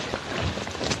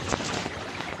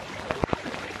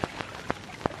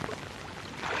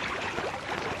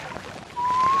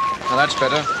 Well, that's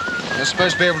better. You're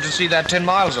supposed to be able to see that 10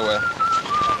 miles away.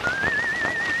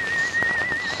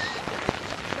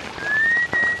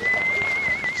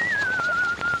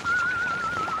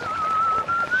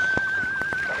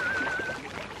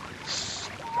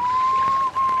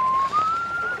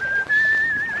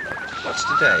 What's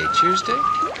today, Tuesday?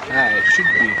 Aye, it should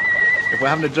be. If we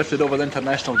haven't drifted over the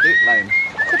international date line.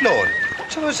 Good Lord.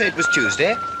 Someone said it was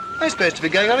Tuesday. I'm supposed to be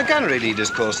going on a gunnery leaders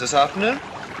course this afternoon.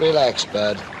 Relax,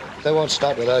 Bud. They won't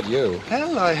start without you.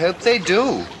 Well, I hope they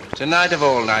do. Tonight of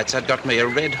all nights, I've got me a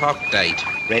red-hot date.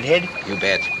 Redhead? You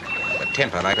bet. A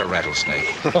temper like a rattlesnake.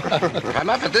 If I'm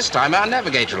up at this time, our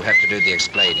navigator will have to do the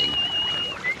explaining.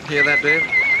 Hear that, Dave?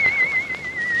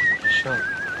 Sure.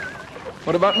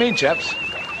 What about me, chaps?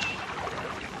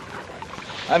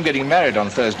 I'm getting married on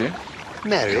Thursday.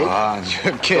 Married? Go on,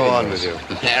 you're kidding. Go on us.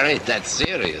 with you. Married? That's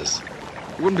serious.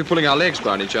 You wouldn't be pulling our legs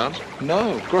by any chance?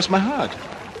 No, cross my heart.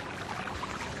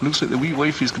 Looks like the wee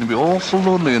wifey's going to be awful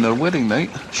lonely on her wedding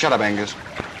night. Shut up, Angus.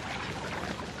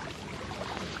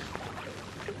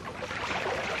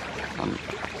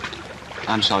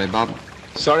 I'm sorry, Bob.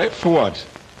 Sorry, for what?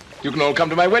 You can all come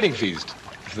to my wedding feast,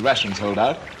 if the rations hold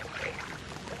out.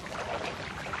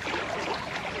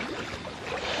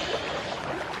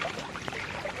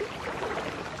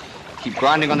 Keep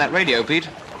grinding on that radio, Pete.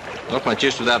 Not much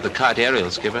use without the kite aerial,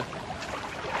 Skipper.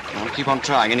 Well, keep on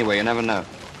trying anyway, you never know.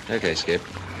 Okay, Skip.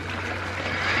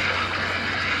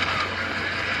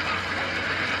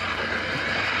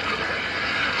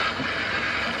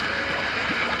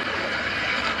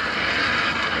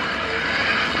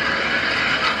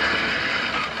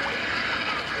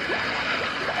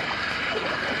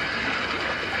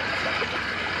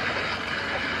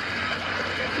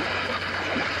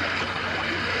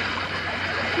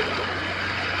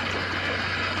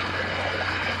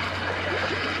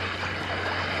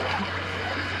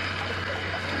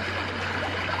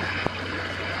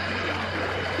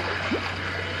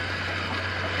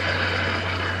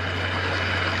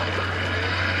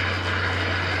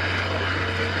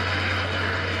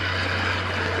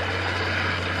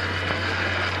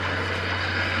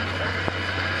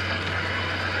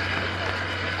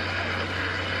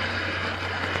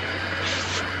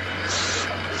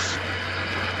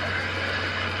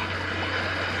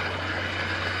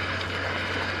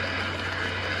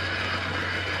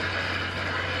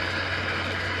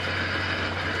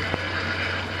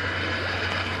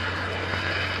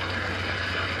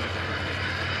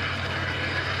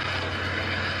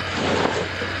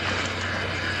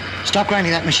 Stop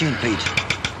grinding that machine, Pete.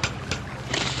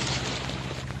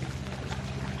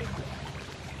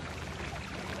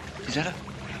 Is that her?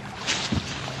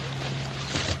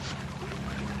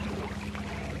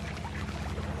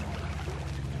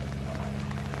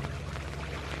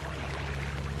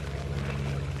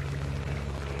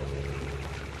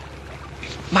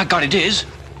 My God, it is.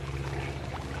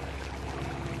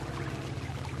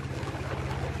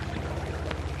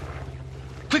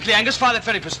 Quickly, Angus, fire that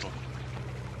ferry pistol.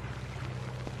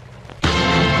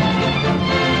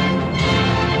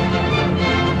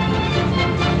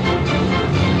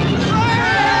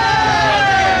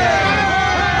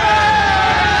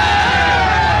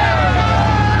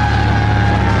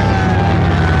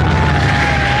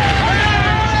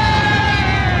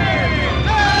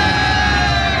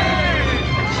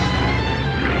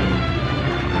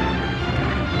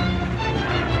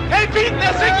 Hey, Pete,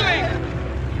 they're signaling!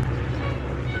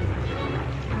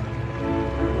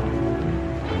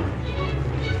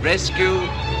 Rescue,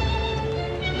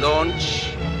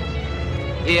 launch,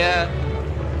 here,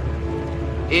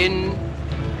 in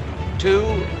 2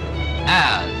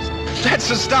 hours. That's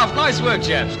the stuff. Nice work,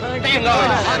 chaps. Hang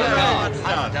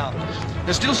on.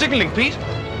 They're still signaling, Pete.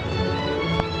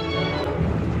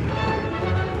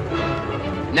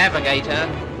 Navigator,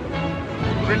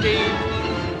 pretty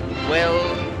well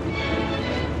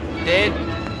dead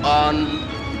on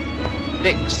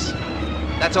fix.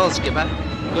 That's all, Skipper.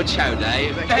 Good show,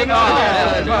 Dave.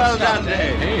 Well done,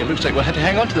 Dave. Hey, it looks like we'll have to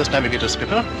hang on to this navigator,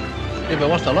 Skipper. If we're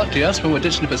worth a lot to us when we're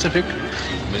ditching the Pacific.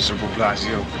 Miserable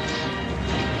Blasio.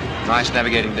 Nice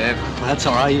navigating, Dave. Well, that's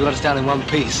all right. You got us down in one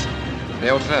piece. The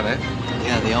old firm, eh?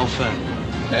 Yeah, the old firm.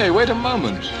 Hey, wait a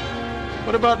moment.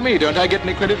 What about me? Don't I get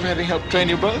any credit for having helped train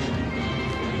you both?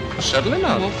 Certainly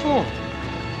not. What for?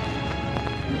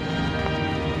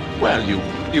 Well,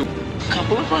 you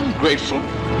couple of ungrateful...